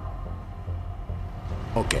 okay?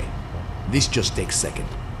 Okay. This just takes a second.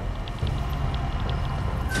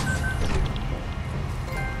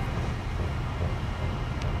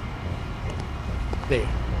 There.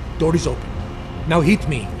 Door is open. Now hit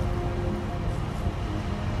me.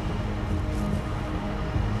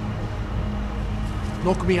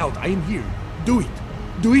 Knock me out. I am here. Do it.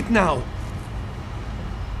 Do it now.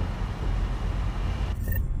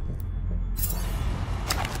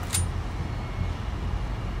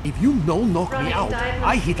 If you no knock me out,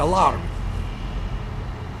 I hit alarm.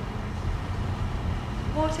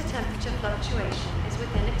 Water temperature fluctuation is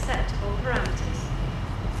within acceptable parameters.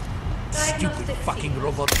 Stupid fucking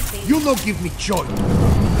robot. You no give me choice.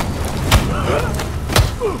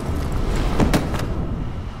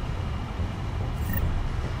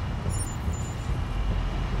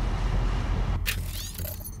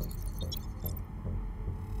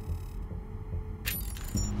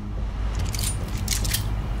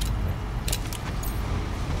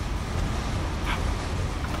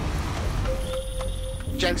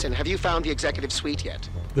 Jensen, have you found the executive suite yet?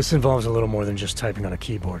 This involves a little more than just typing on a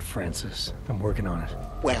keyboard, Francis. I'm working on it.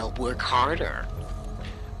 Well, work harder.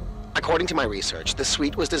 According to my research, the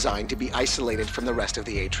suite was designed to be isolated from the rest of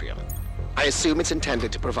the atrium. I assume it's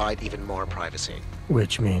intended to provide even more privacy.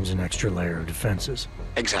 Which means an extra layer of defenses.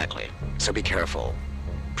 Exactly. So be careful.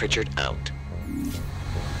 Pritchard out.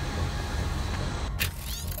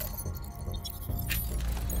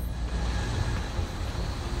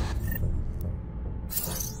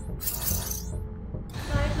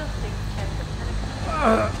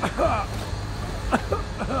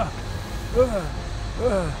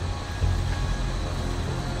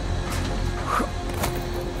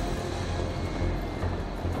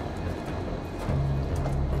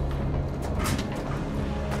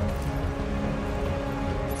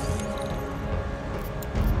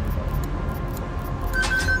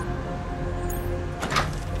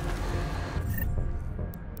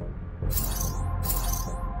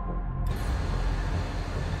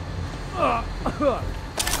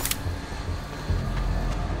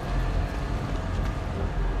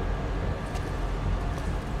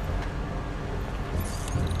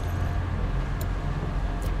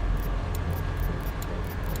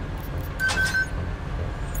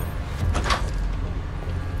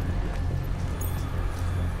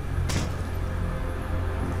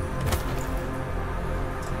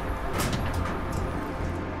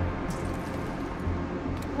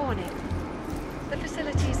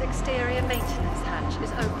 Exterior maintenance hatch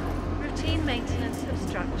is open. Routine maintenance of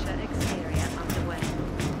structure exterior underway.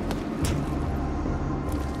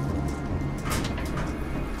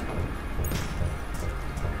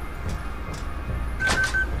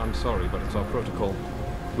 I'm sorry, but it's our protocol.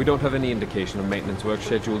 We don't have any indication of maintenance work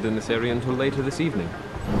scheduled in this area until later this evening.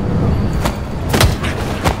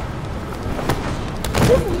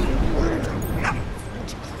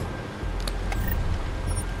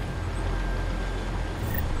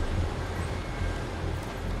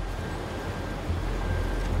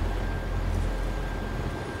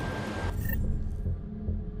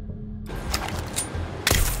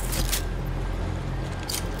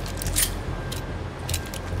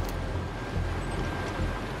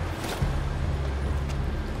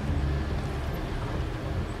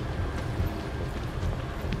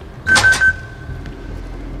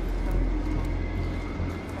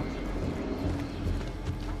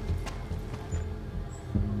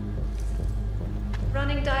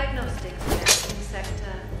 Running diagnostics test in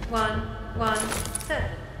sector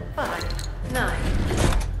 11759.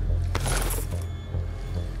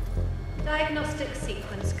 Diagnostic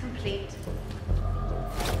sequence complete.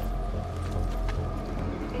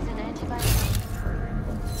 Is an antibiotic.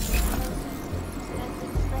 Has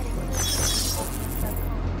been spreading.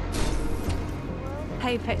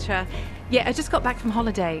 Hey, Petra. Yeah, I just got back from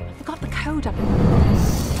holiday. I forgot the code up.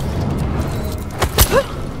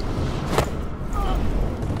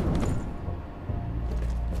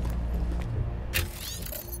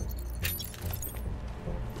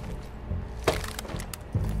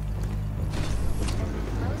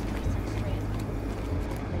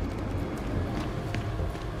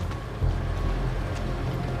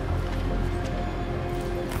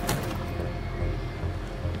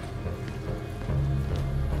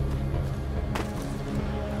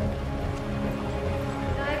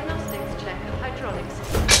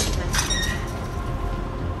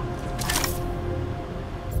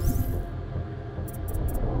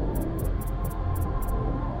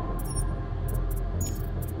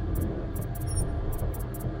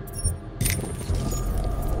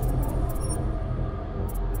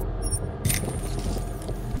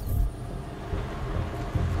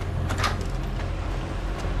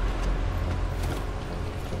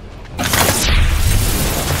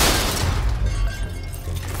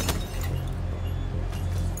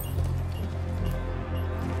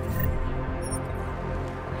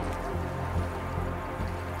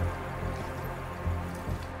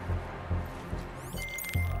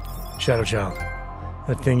 ShadowChild,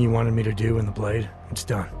 that thing you wanted me to do in the Blade, it's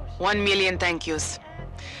done. 1 million thank yous.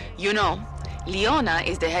 You know, Leona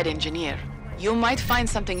is the head engineer. You might find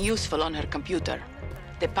something useful on her computer.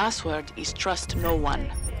 The password is trust no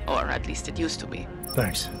one, or at least it used to be.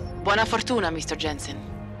 Thanks. Buona fortuna, Mr. Jensen.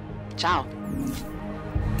 Ciao.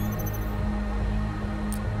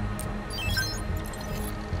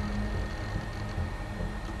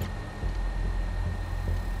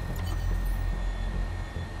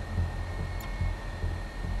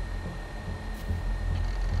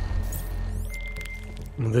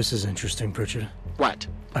 Well, this is interesting, Pritchard. What?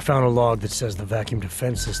 I found a log that says the vacuum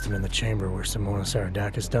defense system in the chamber where Simona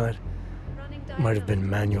Saridakis died might have been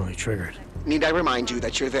manually triggered. Need I remind you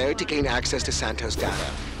that you're there to gain access to Santeau's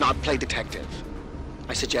data, not play detective?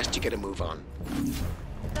 I suggest you get a move on.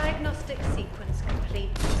 Diagnostic sequence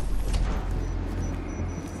complete.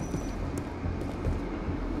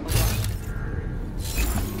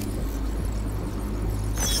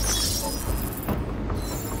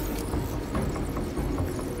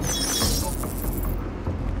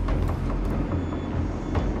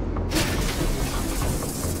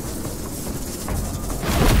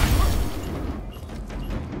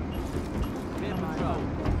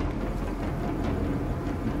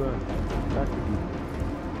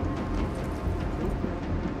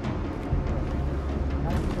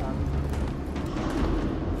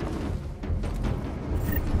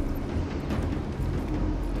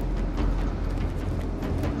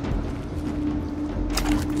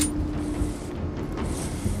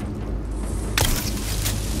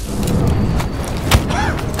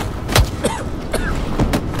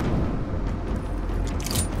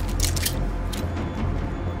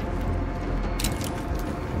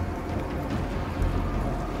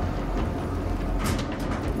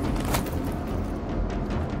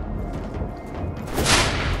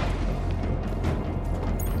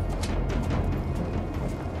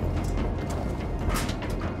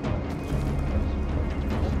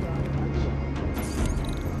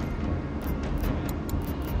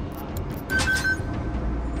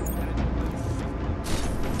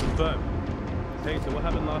 Hey, so what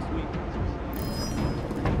happened last week?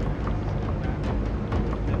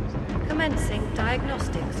 Commencing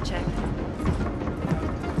diagnostics check.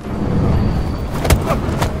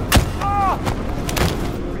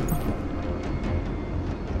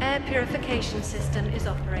 Air purification system is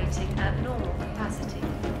operating at normal capacity.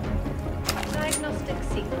 Diagnostic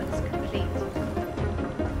sequence complete.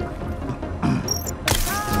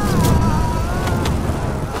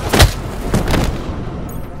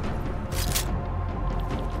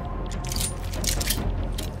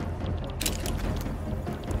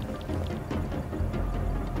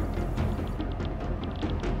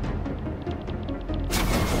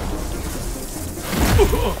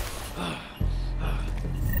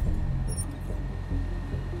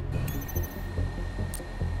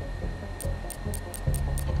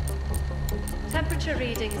 Temperature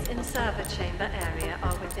readings in server chamber area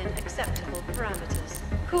are within acceptable parameters.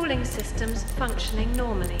 Cooling systems functioning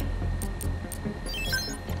normally.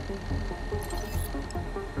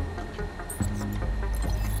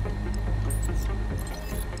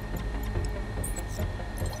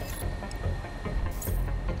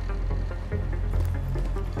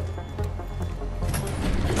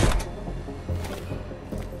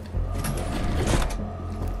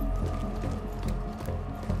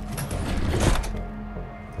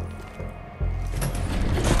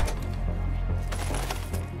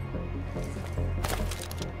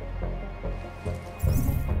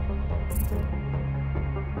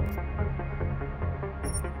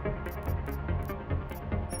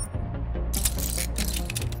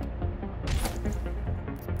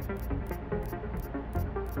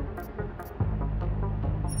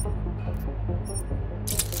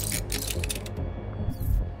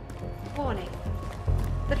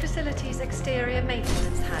 exterior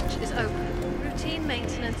maintenance hatch is open. Routine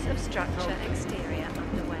maintenance of structure exterior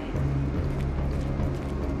underway.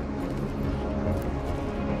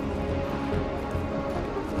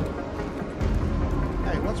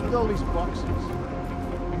 Hey, what's with all these boxes?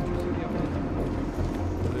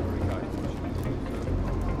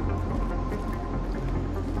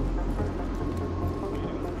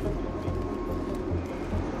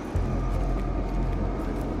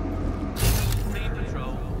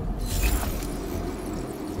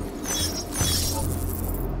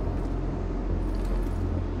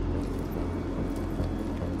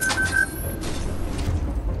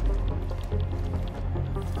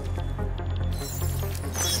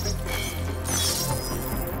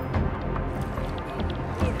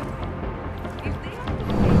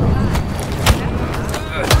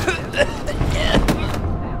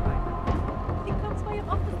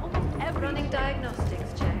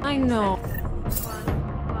 I know.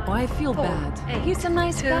 Oh, I feel bad. He's a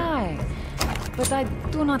nice guy. But I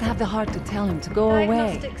do not have the heart to tell him to go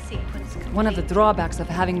away. One of the drawbacks of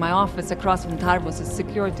having my office across from Tarvos'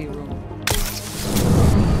 security room.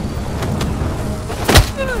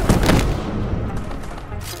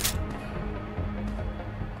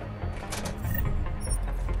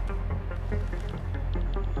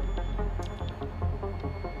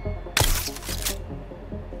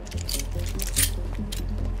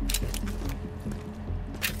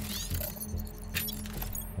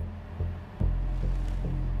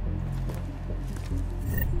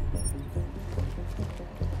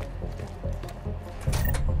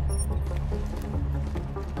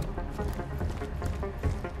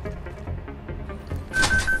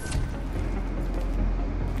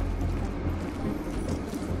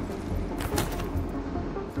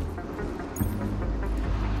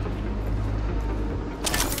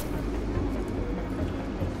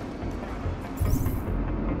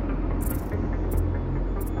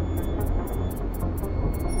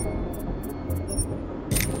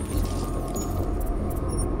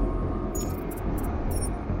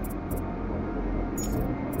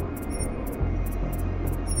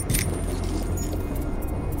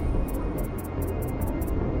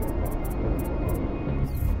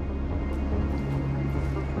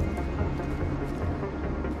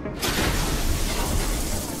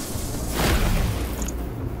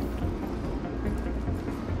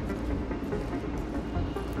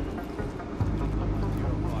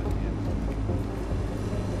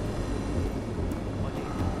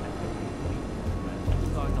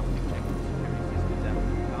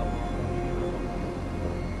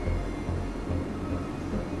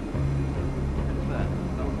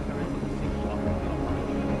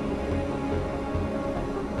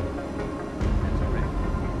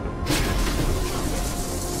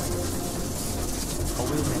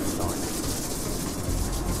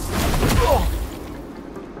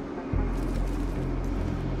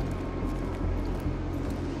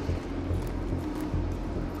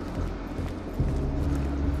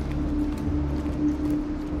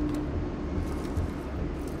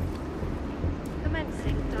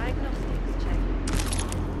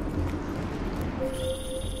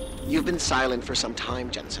 You've been silent for some time,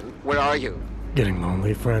 Jensen. Where are you? Getting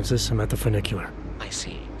lonely, Francis. I'm at the funicular. I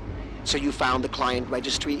see. So you found the client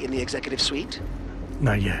registry in the executive suite?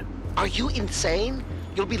 Not yet. Are you insane?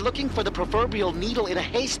 You'll be looking for the proverbial needle in a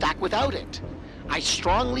haystack without it. I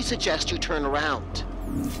strongly suggest you turn around.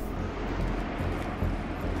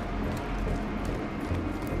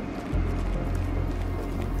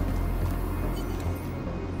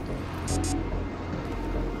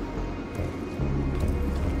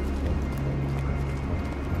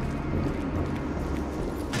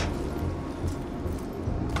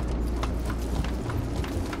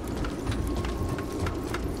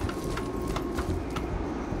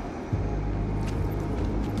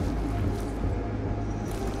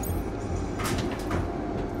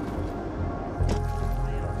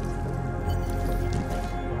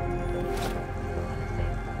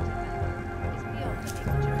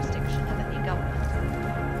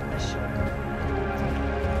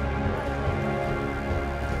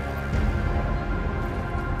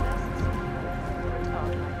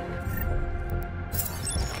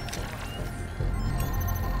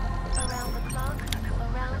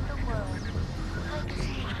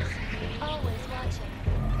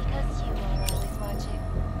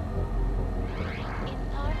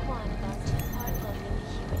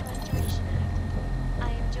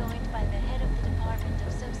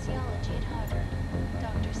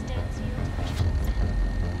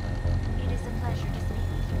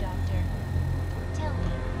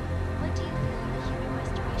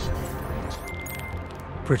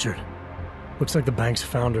 Pritchard, Looks like the bank's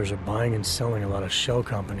founders are buying and selling a lot of shell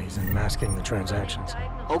companies and masking the transactions.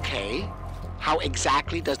 Okay. How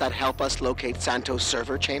exactly does that help us locate Santeau's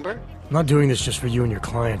server chamber? I'm not doing this just for you and your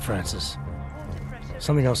client, Francis.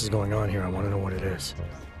 Something else is going on here. I want to know what it is.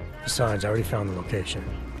 Besides, I already found the location.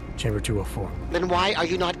 Chamber 204. Then why are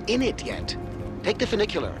you not in it yet? Take the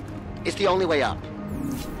funicular. It's the only way up.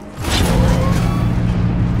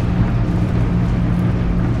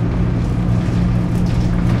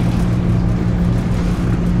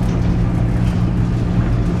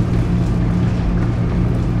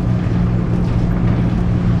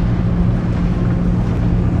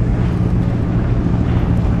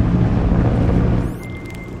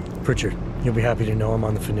 Pritchard, you'll be happy to know I'm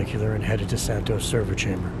on the funicular and headed to Santeau's server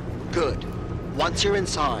chamber. Good. Once you're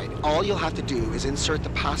inside, all you'll have to do is insert the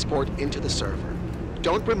passport into the server.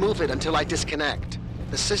 Don't remove it until I disconnect.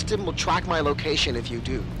 The system will track my location if you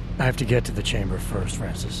do. I have to get to the chamber first,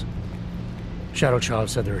 Francis. ShadowChild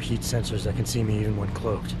said there are heat sensors that can see me even when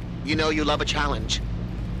cloaked. You know you love a challenge.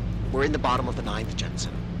 We're in the bottom of the 9th,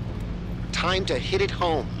 Jensen. Time to hit it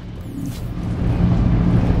home.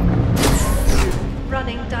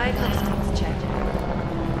 Running diagnostics check.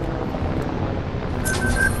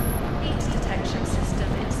 Heat detection system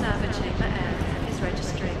in server chamber area is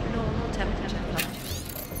registering normal temperature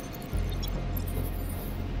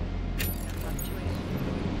fluctuations.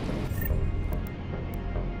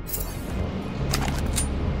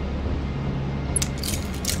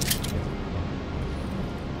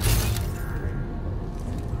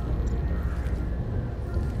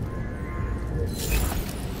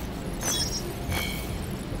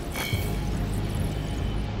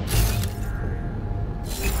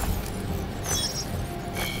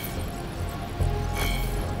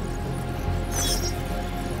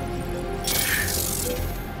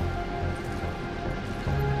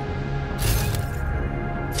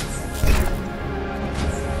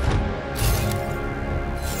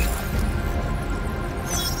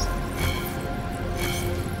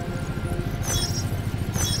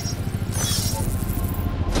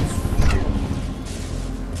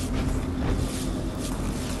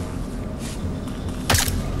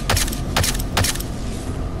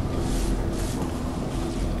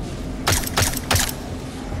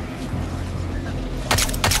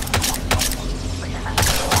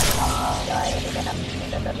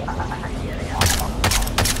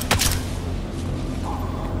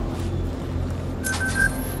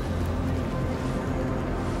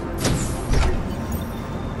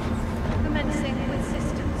 Commencing with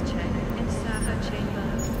systems check in server chamber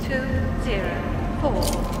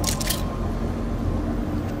 204.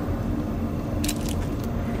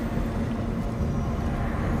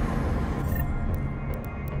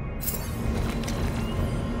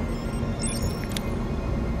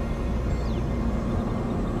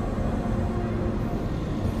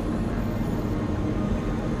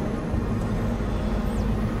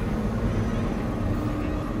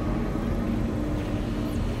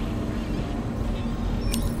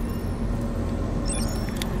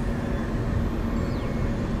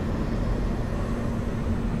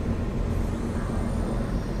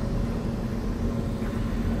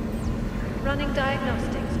 Running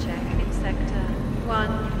diagnostics check in sector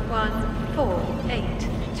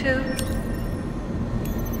 11482.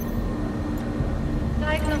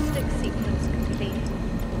 Diagnostic sequence complete.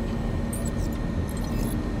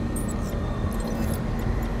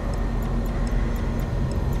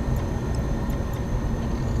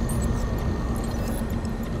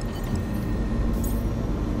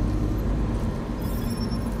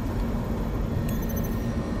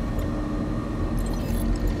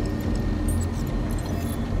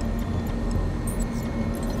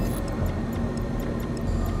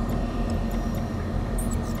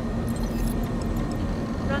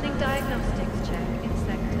 Running diagnostics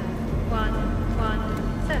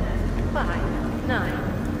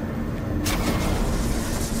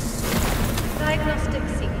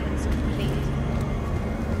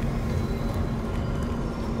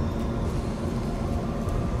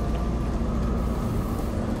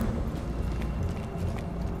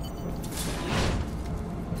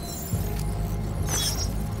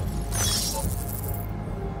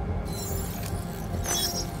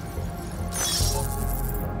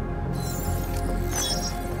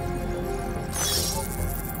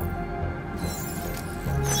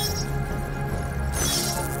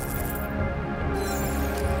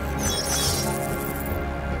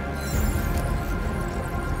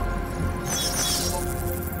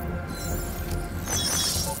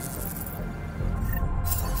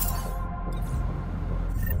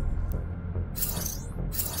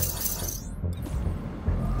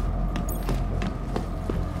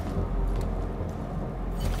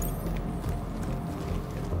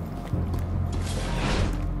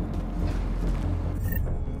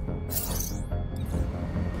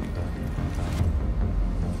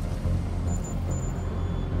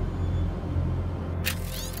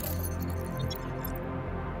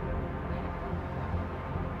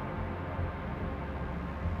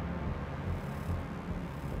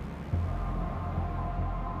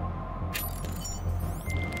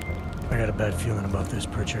bad feeling about this,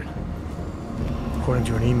 Pritchard. According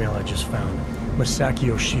to an email I just found,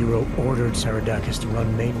 Masaki Oshiro ordered Saridakis to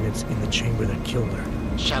run maintenance in the chamber that killed her.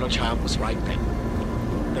 ShadowChild was right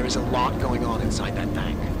then. There is a lot going on inside that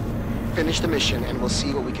bank. Finish the mission and we'll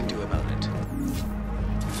see what we can do about it.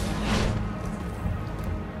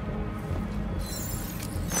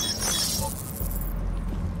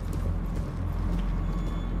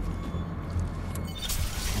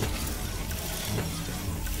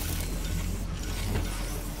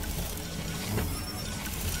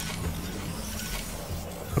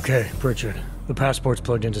 Okay, Pritchard. The passport's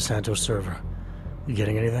plugged into Santeau's server. You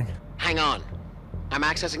getting anything? Hang on. I'm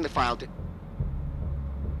accessing the file.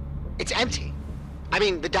 It's empty. I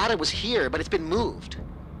mean, the data was here, but it's been moved.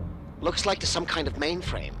 Looks like to some kind of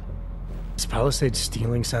mainframe. Is Palisade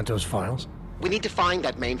stealing Santeau's files? We need to find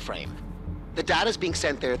that mainframe. The data's being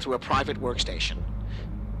sent there through a private workstation.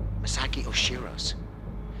 Masaki Oshiro's.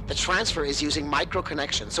 The transfer is using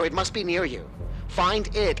micro-connection, so it must be near you.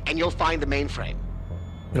 Find it, and you'll find the mainframe.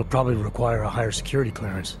 It'll probably require a higher security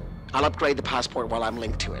clearance. I'll upgrade the passport while I'm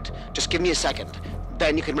linked to it. Just give me a second,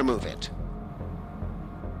 then you can remove it.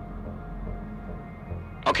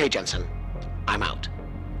 Okay, Jensen. I'm out.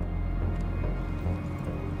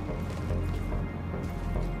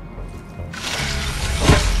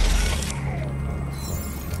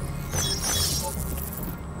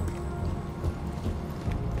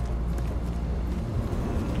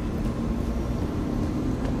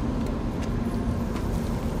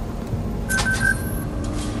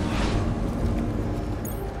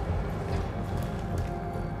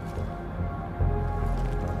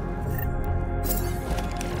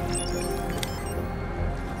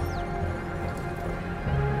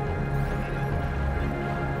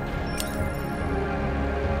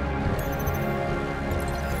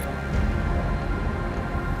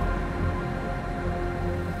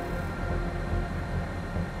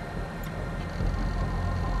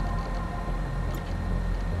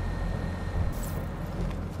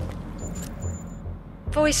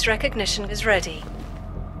 Voice recognition is ready.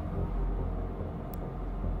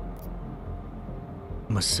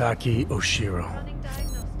 Masaki Oshiro.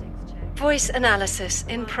 Voice analysis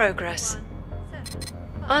in progress.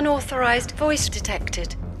 Unauthorized voice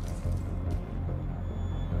detected.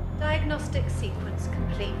 Diagnostic sequence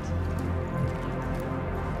complete.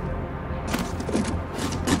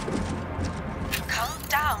 Calm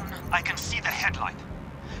down. I can see the headline.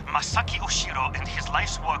 Masaki Oshiro and his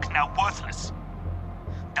life's work now worthless.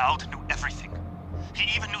 Dowd knew everything.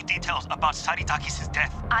 He even knew details about Saridakis'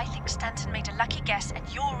 death. I think Stanton made a lucky guess and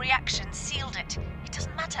your reaction sealed it. It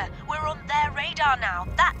doesn't matter. We're on their radar now.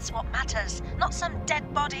 That's what matters. Not some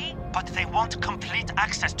dead body. But they want complete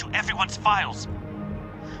access to everyone's files.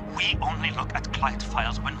 We only look at client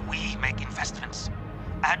files when we make investments.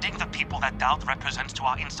 Adding the people that Dowd represents to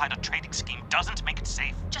our insider trading scheme doesn't make it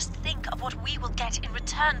safe. Just think of what we will get in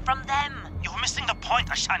return from them. You're missing the point,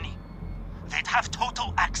 Ashani. They'd have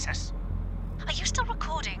total access. Are you still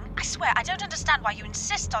recording? I swear, I don't understand why you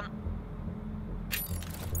insist on...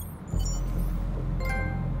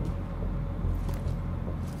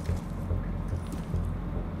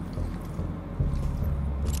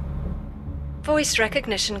 Voice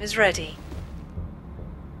recognition is ready.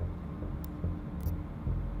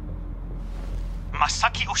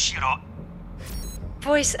 Masaki Oshiro.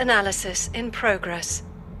 Voice analysis in progress.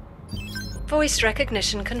 Voice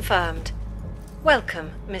recognition confirmed. Welcome,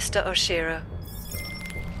 Mr. Oshiro.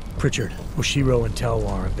 Pritchard, Oshiro and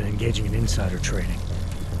Talwar have been engaging in insider trading.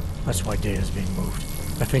 That's why data's being moved.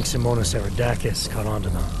 I think Simona Saridakis caught on to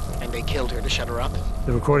them. And they killed her to shut her up?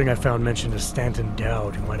 The recording I found mentioned a Stanton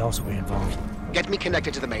Dowd who might also be involved. Get me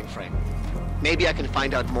connected to the mainframe. Maybe I can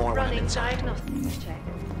find out more when I'm inside. Diagnostics check.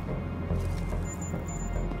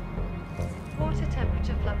 Water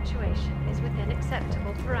temperature fluctuation is within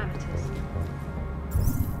acceptable parameters.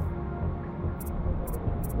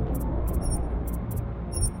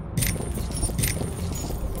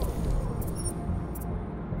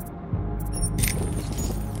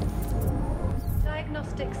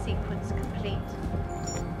 Diagnostic sequence complete.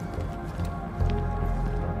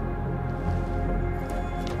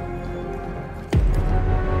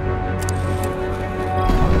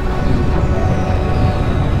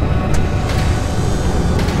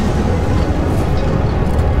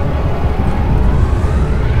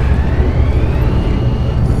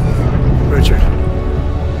 Richard,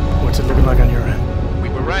 what's it looking like on your end? We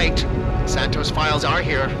were right. Santeau's files are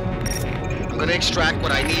here. I'm gonna extract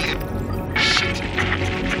what I need. Shit.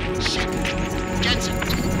 Jensen!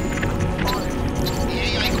 The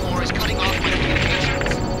AI core is cutting off my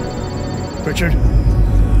communications. Richard?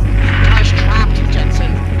 I'm trapped,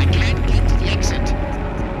 Jensen. I can't get to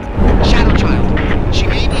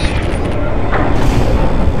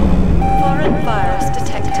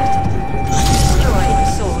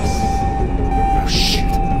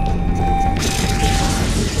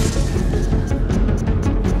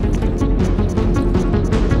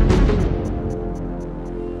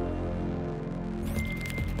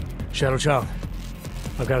ShadowChild,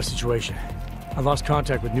 I've got a situation. I lost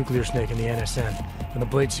contact with Nuclear Snake and the NSN, and the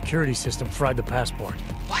Blade security system fried the passport.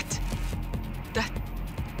 What?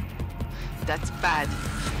 That's bad.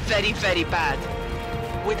 Very, very bad.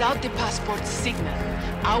 Without the passport signal,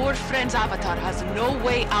 our friend's avatar has no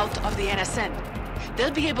way out of the NSN. They'll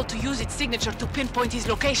be able to use its signature to pinpoint his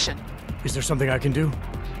location. Is there something I can do?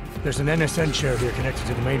 There's an NSN chair here connected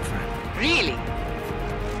to the mainframe. Really?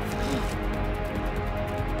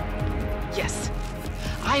 Yes.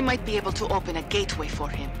 I might be able to open a gateway for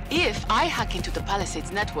him if I hack into the Palisades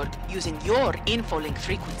network using your infolink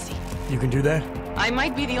frequency. You can do that? I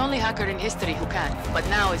might be the only hacker in history who can, but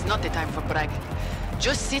now is not the time for bragging.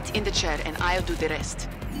 Just sit in the chair and I'll do the rest.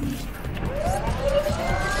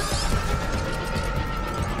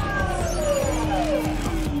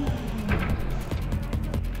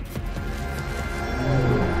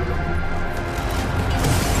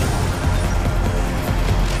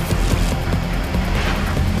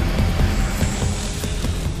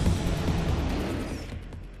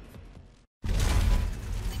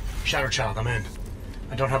 ShadowChild, I'm in.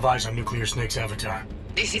 I don't have eyes on Nuclear Snake's avatar.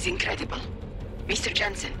 This is incredible. Mr.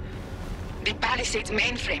 Jensen, the Palisades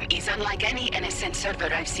mainframe is unlike any NSN server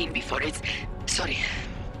I've seen before. Sorry.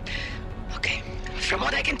 Okay. From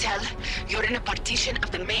what I can tell, you're in a partition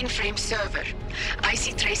of the mainframe server. I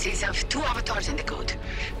see traces of 2 avatars in the code.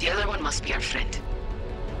 The other one must be our friend.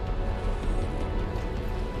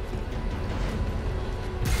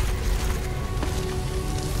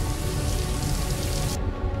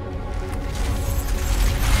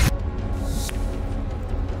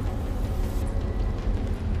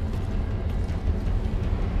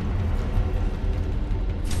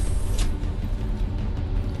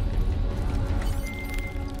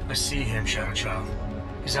 I see him, ShadowChild.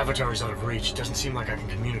 His avatar is out of reach. Doesn't seem like I can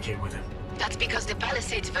communicate with him. That's because the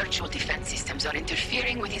Palisades virtual defense systems are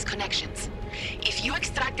interfering with his connections. If you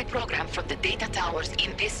extract the program from the data towers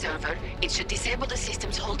in this server, it should disable the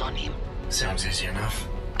system's hold on him. Sounds easy enough.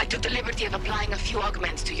 I took the liberty of applying a few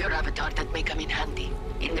augments to your avatar that may come in handy.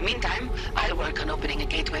 In the meantime, I'll work on opening a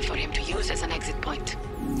gateway for him to use as an exit point.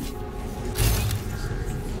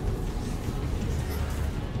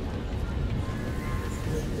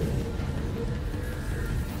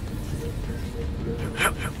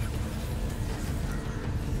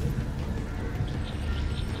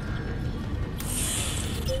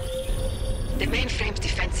 The mainframe's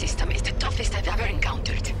defense system is the toughest I've ever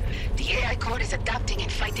encountered. The AI core is adapting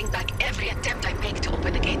and fighting back every attempt I make to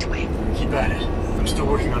open the gateway. Keep at it. I'm still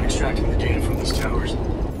working on extracting the data from these towers.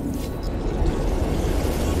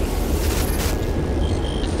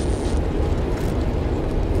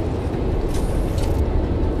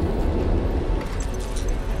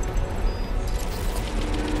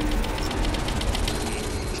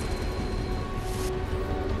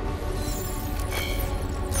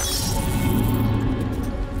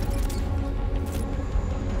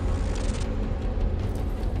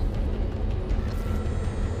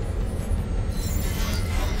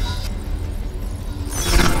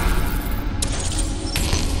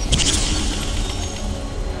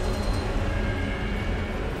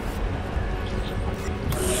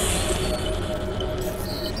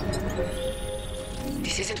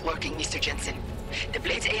 This isn't working, Mr. Jensen. The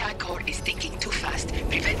Blade's AI core is thinking too fast,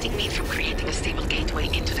 preventing me from creating a stable gateway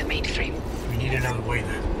into the mainframe. We need another way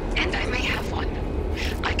then. And I may have one.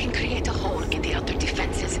 I can create a hole in the outer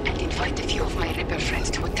defenses and invite a few of my Ripper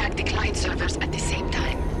friends to attack the client servers at the same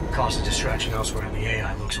time. Cause a distraction elsewhere and the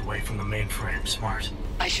AI looks away from the mainframe. Smart.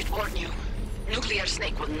 I should warn you. Nuclear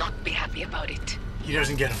Snake will not be happy about it. He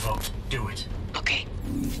doesn't get a vote. Do it. Okay.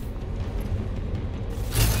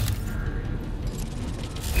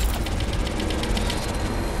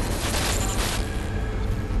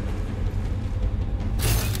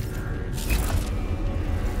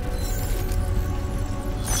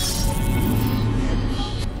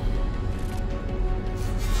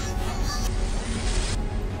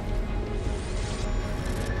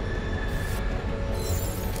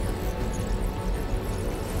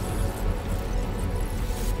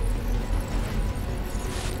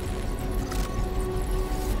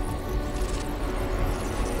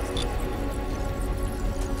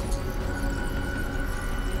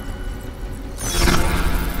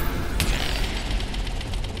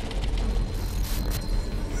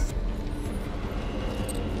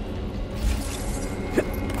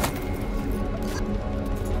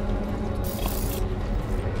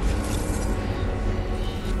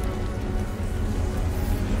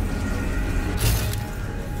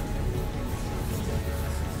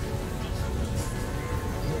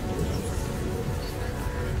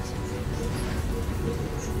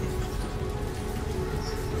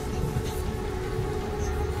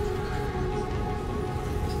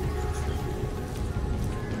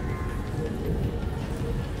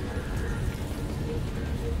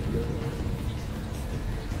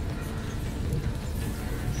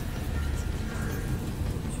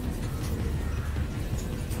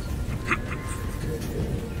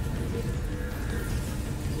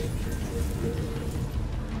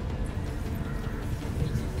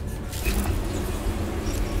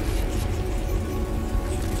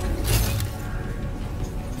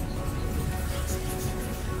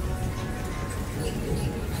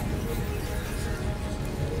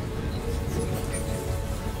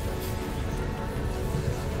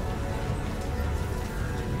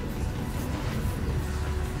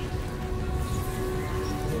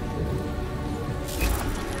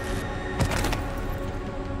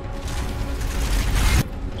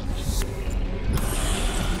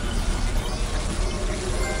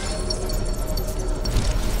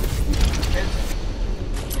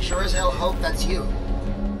 sure as hell hope that's you.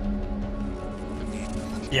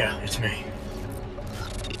 Yeah, it's me.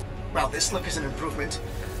 Well, this look is an improvement,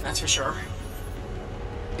 that's for sure.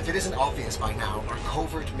 If it isn't obvious by now, our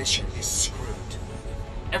covert mission is screwed.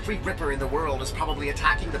 Every Ripper in the world is probably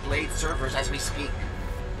attacking the Blade servers as we speak.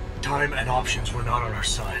 Time and options were not on our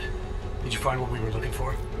side. Did you find what we were looking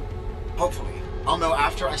for? Hopefully. I'll know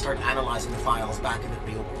after I start analyzing the files back in the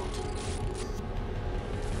real world.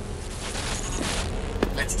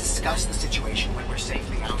 Let's discuss the situation when we're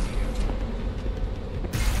safely out here.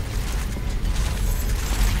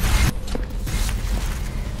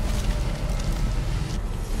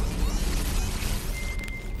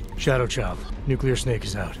 ShadowChild, nuclear snake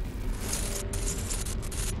is out.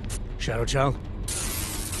 ShadowChild?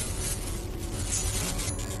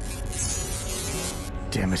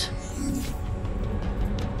 Damn it.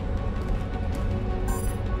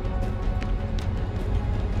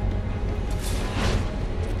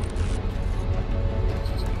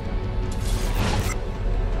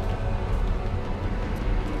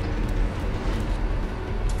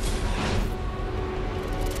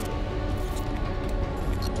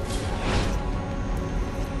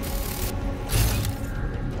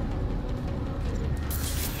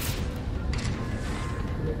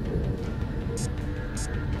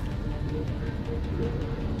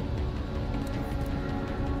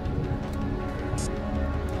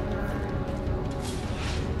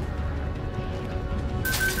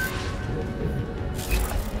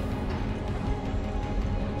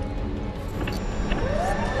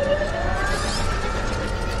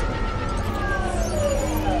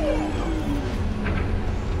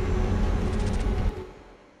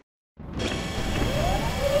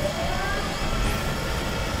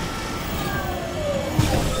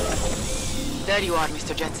 There you are,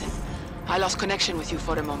 Mr. Jensen. I lost connection with you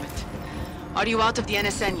for a moment. Are you out of the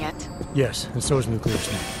NSN yet? Yes, and so is nuclear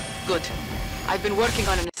snake. Good. I've been working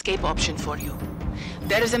on an escape option for you.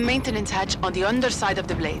 There is a maintenance hatch on the underside of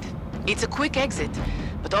the Blade. It's a quick exit,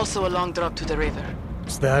 but also a long drop to the river.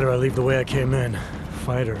 It's that or I leave the way I came in.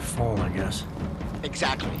 Fight or fall, I guess.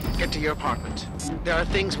 Exactly. Get to your apartment. There are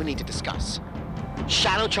things we need to discuss.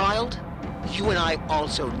 ShadowChild, you and I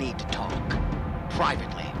also need to talk.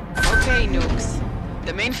 Privately. Okay, nukes.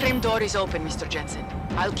 The mainframe door is open, Mr. Jensen.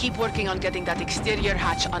 I'll keep working on getting that exterior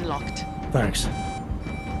hatch unlocked. Thanks.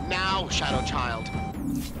 Now, ShadowChild.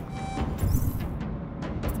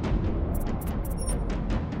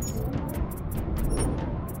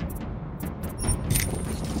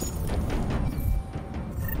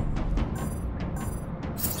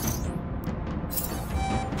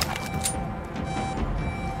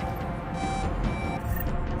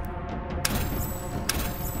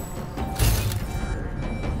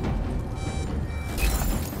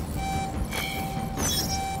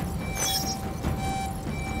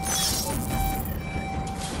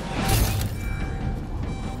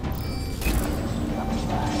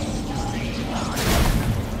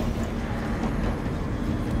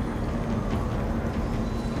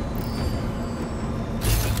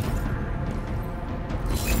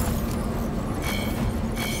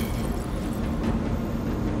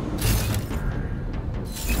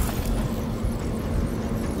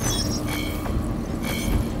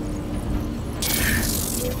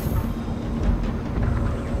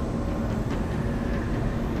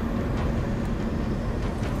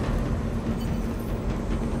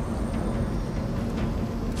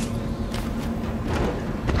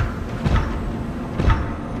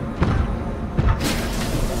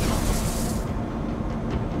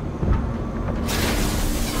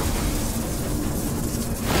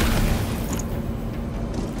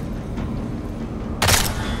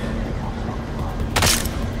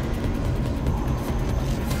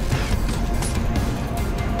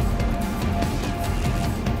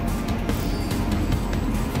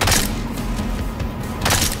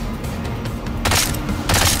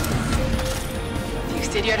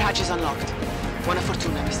 Exterior hatch is unlocked. Buona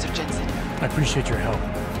fortuna, Mr. Jensen. I appreciate your help,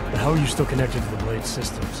 but how are you still connected to the Blade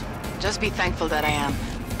systems? Just be thankful that I am,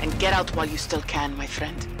 and get out while you still can, my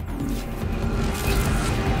friend.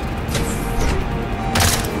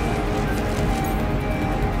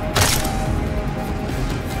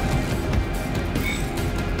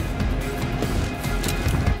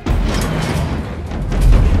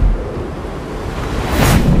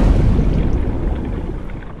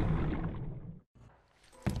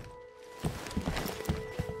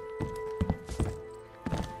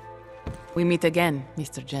 We meet again,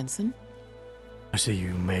 Mr. Jensen. I see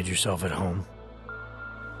you made yourself at home.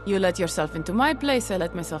 You let yourself into my place, I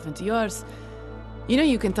let myself into yours. You know,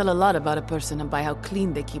 you can tell a lot about a person by how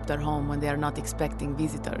clean they keep their home when they are not expecting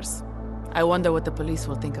visitors. I wonder what the police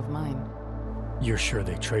will think of mine. You're sure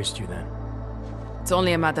they traced you then? It's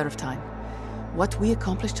only a matter of time. What we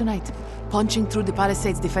accomplished tonight, punching through the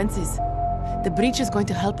Palisade's defenses, the breach is going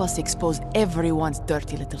to help us expose everyone's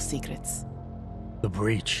dirty little secrets. The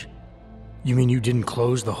breach? You mean you didn't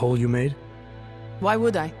close the hole you made? Why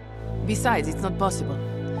would I? Besides, it's not possible.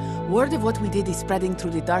 Word of what we did is spreading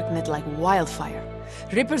through the darknet like wildfire.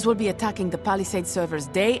 Rippers will be attacking the Palisade servers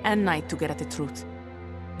day and night to get at the truth.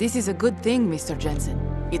 This is a good thing, Mr. Jensen.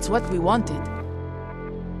 It's what we wanted.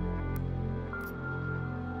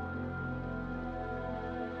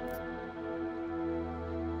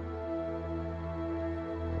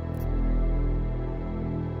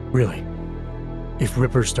 Really? If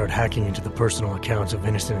Rippers start hacking into the personal accounts of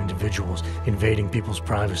innocent individuals, invading people's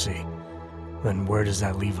privacy, then where does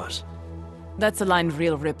that leave us? That's a line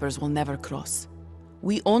real Rippers will never cross.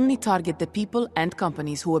 We only target the people and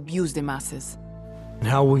companies who abuse the masses. And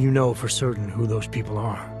how will you know for certain who those people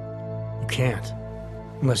are? You can't.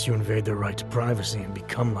 Unless you invade their right to privacy and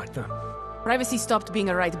become like them. Privacy stopped being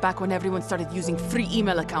a right back when everyone started using free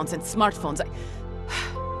email accounts and smartphones.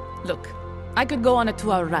 Look, I could go on a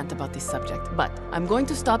 2-hour rant about this subject, but I'm going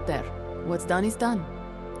to stop there. What's done is done.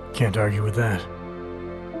 Can't argue with that.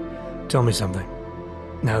 Tell me something.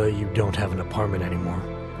 Now that you don't have an apartment anymore,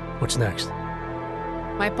 what's next?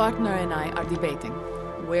 My partner and I are debating.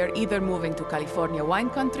 We're either moving to California wine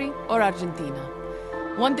country or Argentina.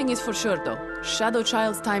 One thing is for sure though,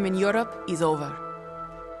 ShadowChild's time in Europe is over.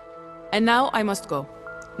 And now I must go.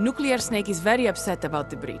 Nuclear Snake is very upset about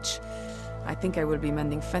the breach. I think I will be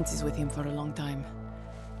mending fences with him for a long time.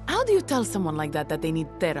 How do you tell someone like that they need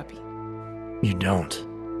therapy? You don't.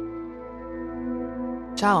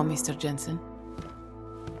 Ciao, Mr. Jensen.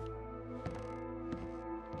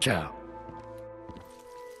 Ciao.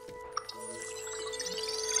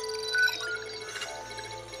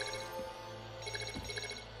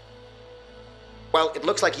 Well, it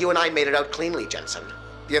looks like you and I made it out cleanly, Jensen.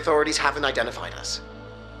 The authorities haven't identified us.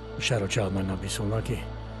 ShadowChild might not be so lucky.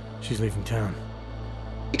 She's leaving town.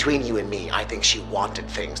 Between you and me, I think she wanted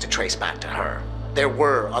things to trace back to her. There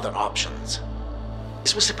were other options.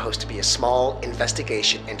 This was supposed to be a small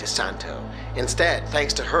investigation into Santeau. Instead,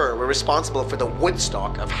 thanks to her, we're responsible for the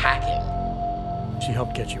Woodstock of hacking. She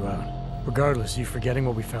helped get you out. Regardless, you forgetting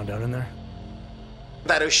what we found out in there?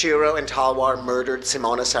 That Oshiro and Talwar murdered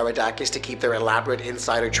Simona Saridakis to keep their elaborate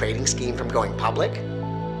insider trading scheme from going public?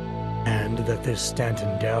 And that this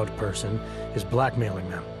Stanton Dowd person is blackmailing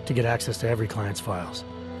them to get access to every client's files.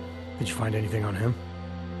 Did you find anything on him?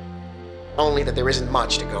 Only that there isn't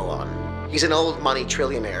much to go on. He's an old money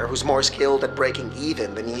trillionaire who's more skilled at breaking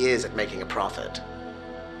even than he is at making a profit.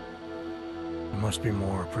 There must be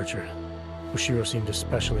more, Pritchard. Oshiro seemed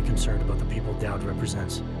especially concerned about the people Dowd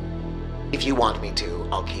represents. If you want me to,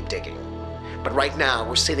 I'll keep digging. But right now,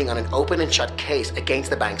 we're sitting on an open and shut case against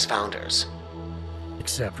the bank's founders.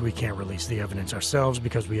 Except we can't release the evidence ourselves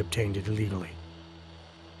because we obtained it illegally.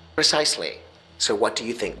 Precisely. So what do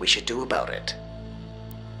you think we should do about it?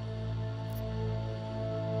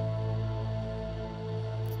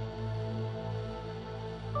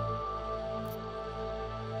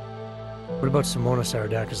 What about Simona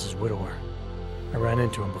Saridakis' widower? I ran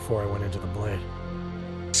into him before I went into the Blade.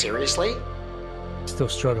 Seriously? Still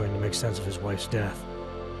struggling to make sense of his wife's death.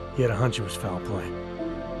 He had a hunch it was foul play.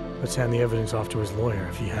 Let's hand the evidence off to his lawyer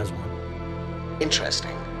if he has one.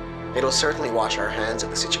 Interesting. It'll certainly wash our hands of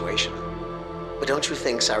the situation. But don't you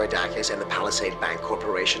think Saridakis and the Palisade Bank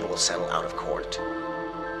Corporation will settle out of court?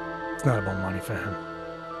 It's not about money for him.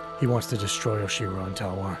 He wants to destroy Oshiro and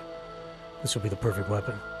Talwar. This will be the perfect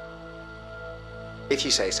weapon. If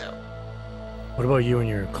you say so. What about you and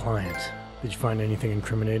your client? Did you find anything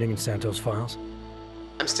incriminating in Santeau's files?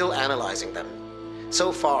 I'm still analyzing them.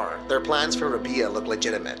 So far, their plans for Rabia look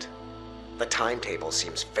legitimate. The timetable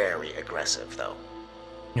seems very aggressive, though.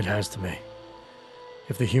 It has to be.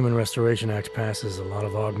 If the Human Restoration Act passes, a lot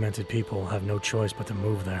of augmented people will have no choice but to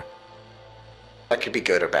move there. That could be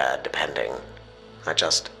good or bad, depending. I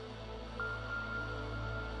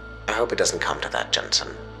hope it doesn't come to that,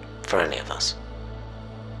 Jensen. For any of us.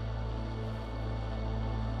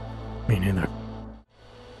 Me neither.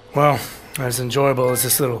 Well, as enjoyable as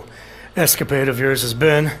this little escapade of yours has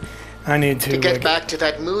been, I need to get back to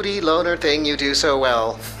that moody loner thing you do so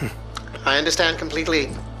well. I understand completely.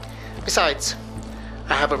 Besides,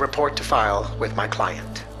 I have a report to file with my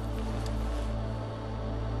client.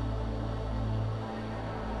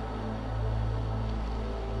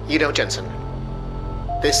 You know, Jensen,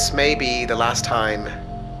 this may be the last time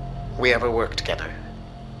we ever work together.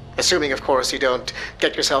 Assuming, of course, you don't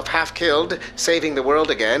get yourself half killed, saving the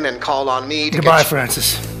world again, and call on me to Goodbye,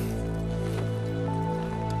 Francis.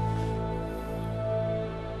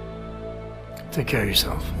 Take care of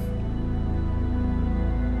yourself.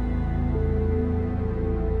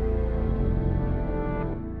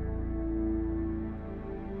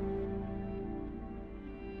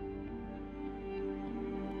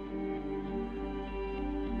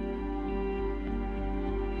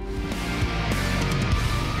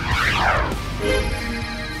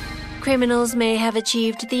 Criminals may have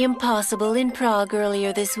achieved the impossible in Prague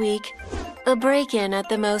earlier this week. A break-in at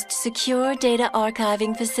the most secure data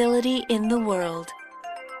archiving facility in the world.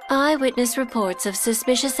 Eyewitness reports of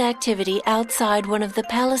suspicious activity outside one of the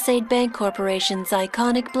Palisade Bank Corporation's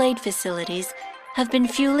iconic Blade facilities have been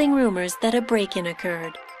fueling rumors that a break-in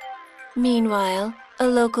occurred. Meanwhile, a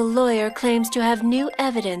local lawyer claims to have new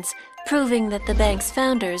evidence proving that the bank's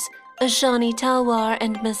founders, Ashani Talwar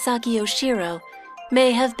and Masaki Oshiro,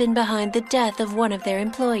 may have been behind the death of one of their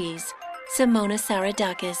employees, Simona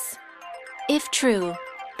Saridakis. If true,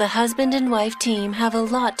 the husband and wife team have a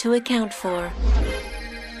lot to account for.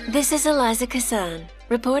 This is Eliza Kassan,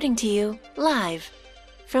 reporting to you live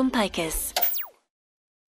from Picus.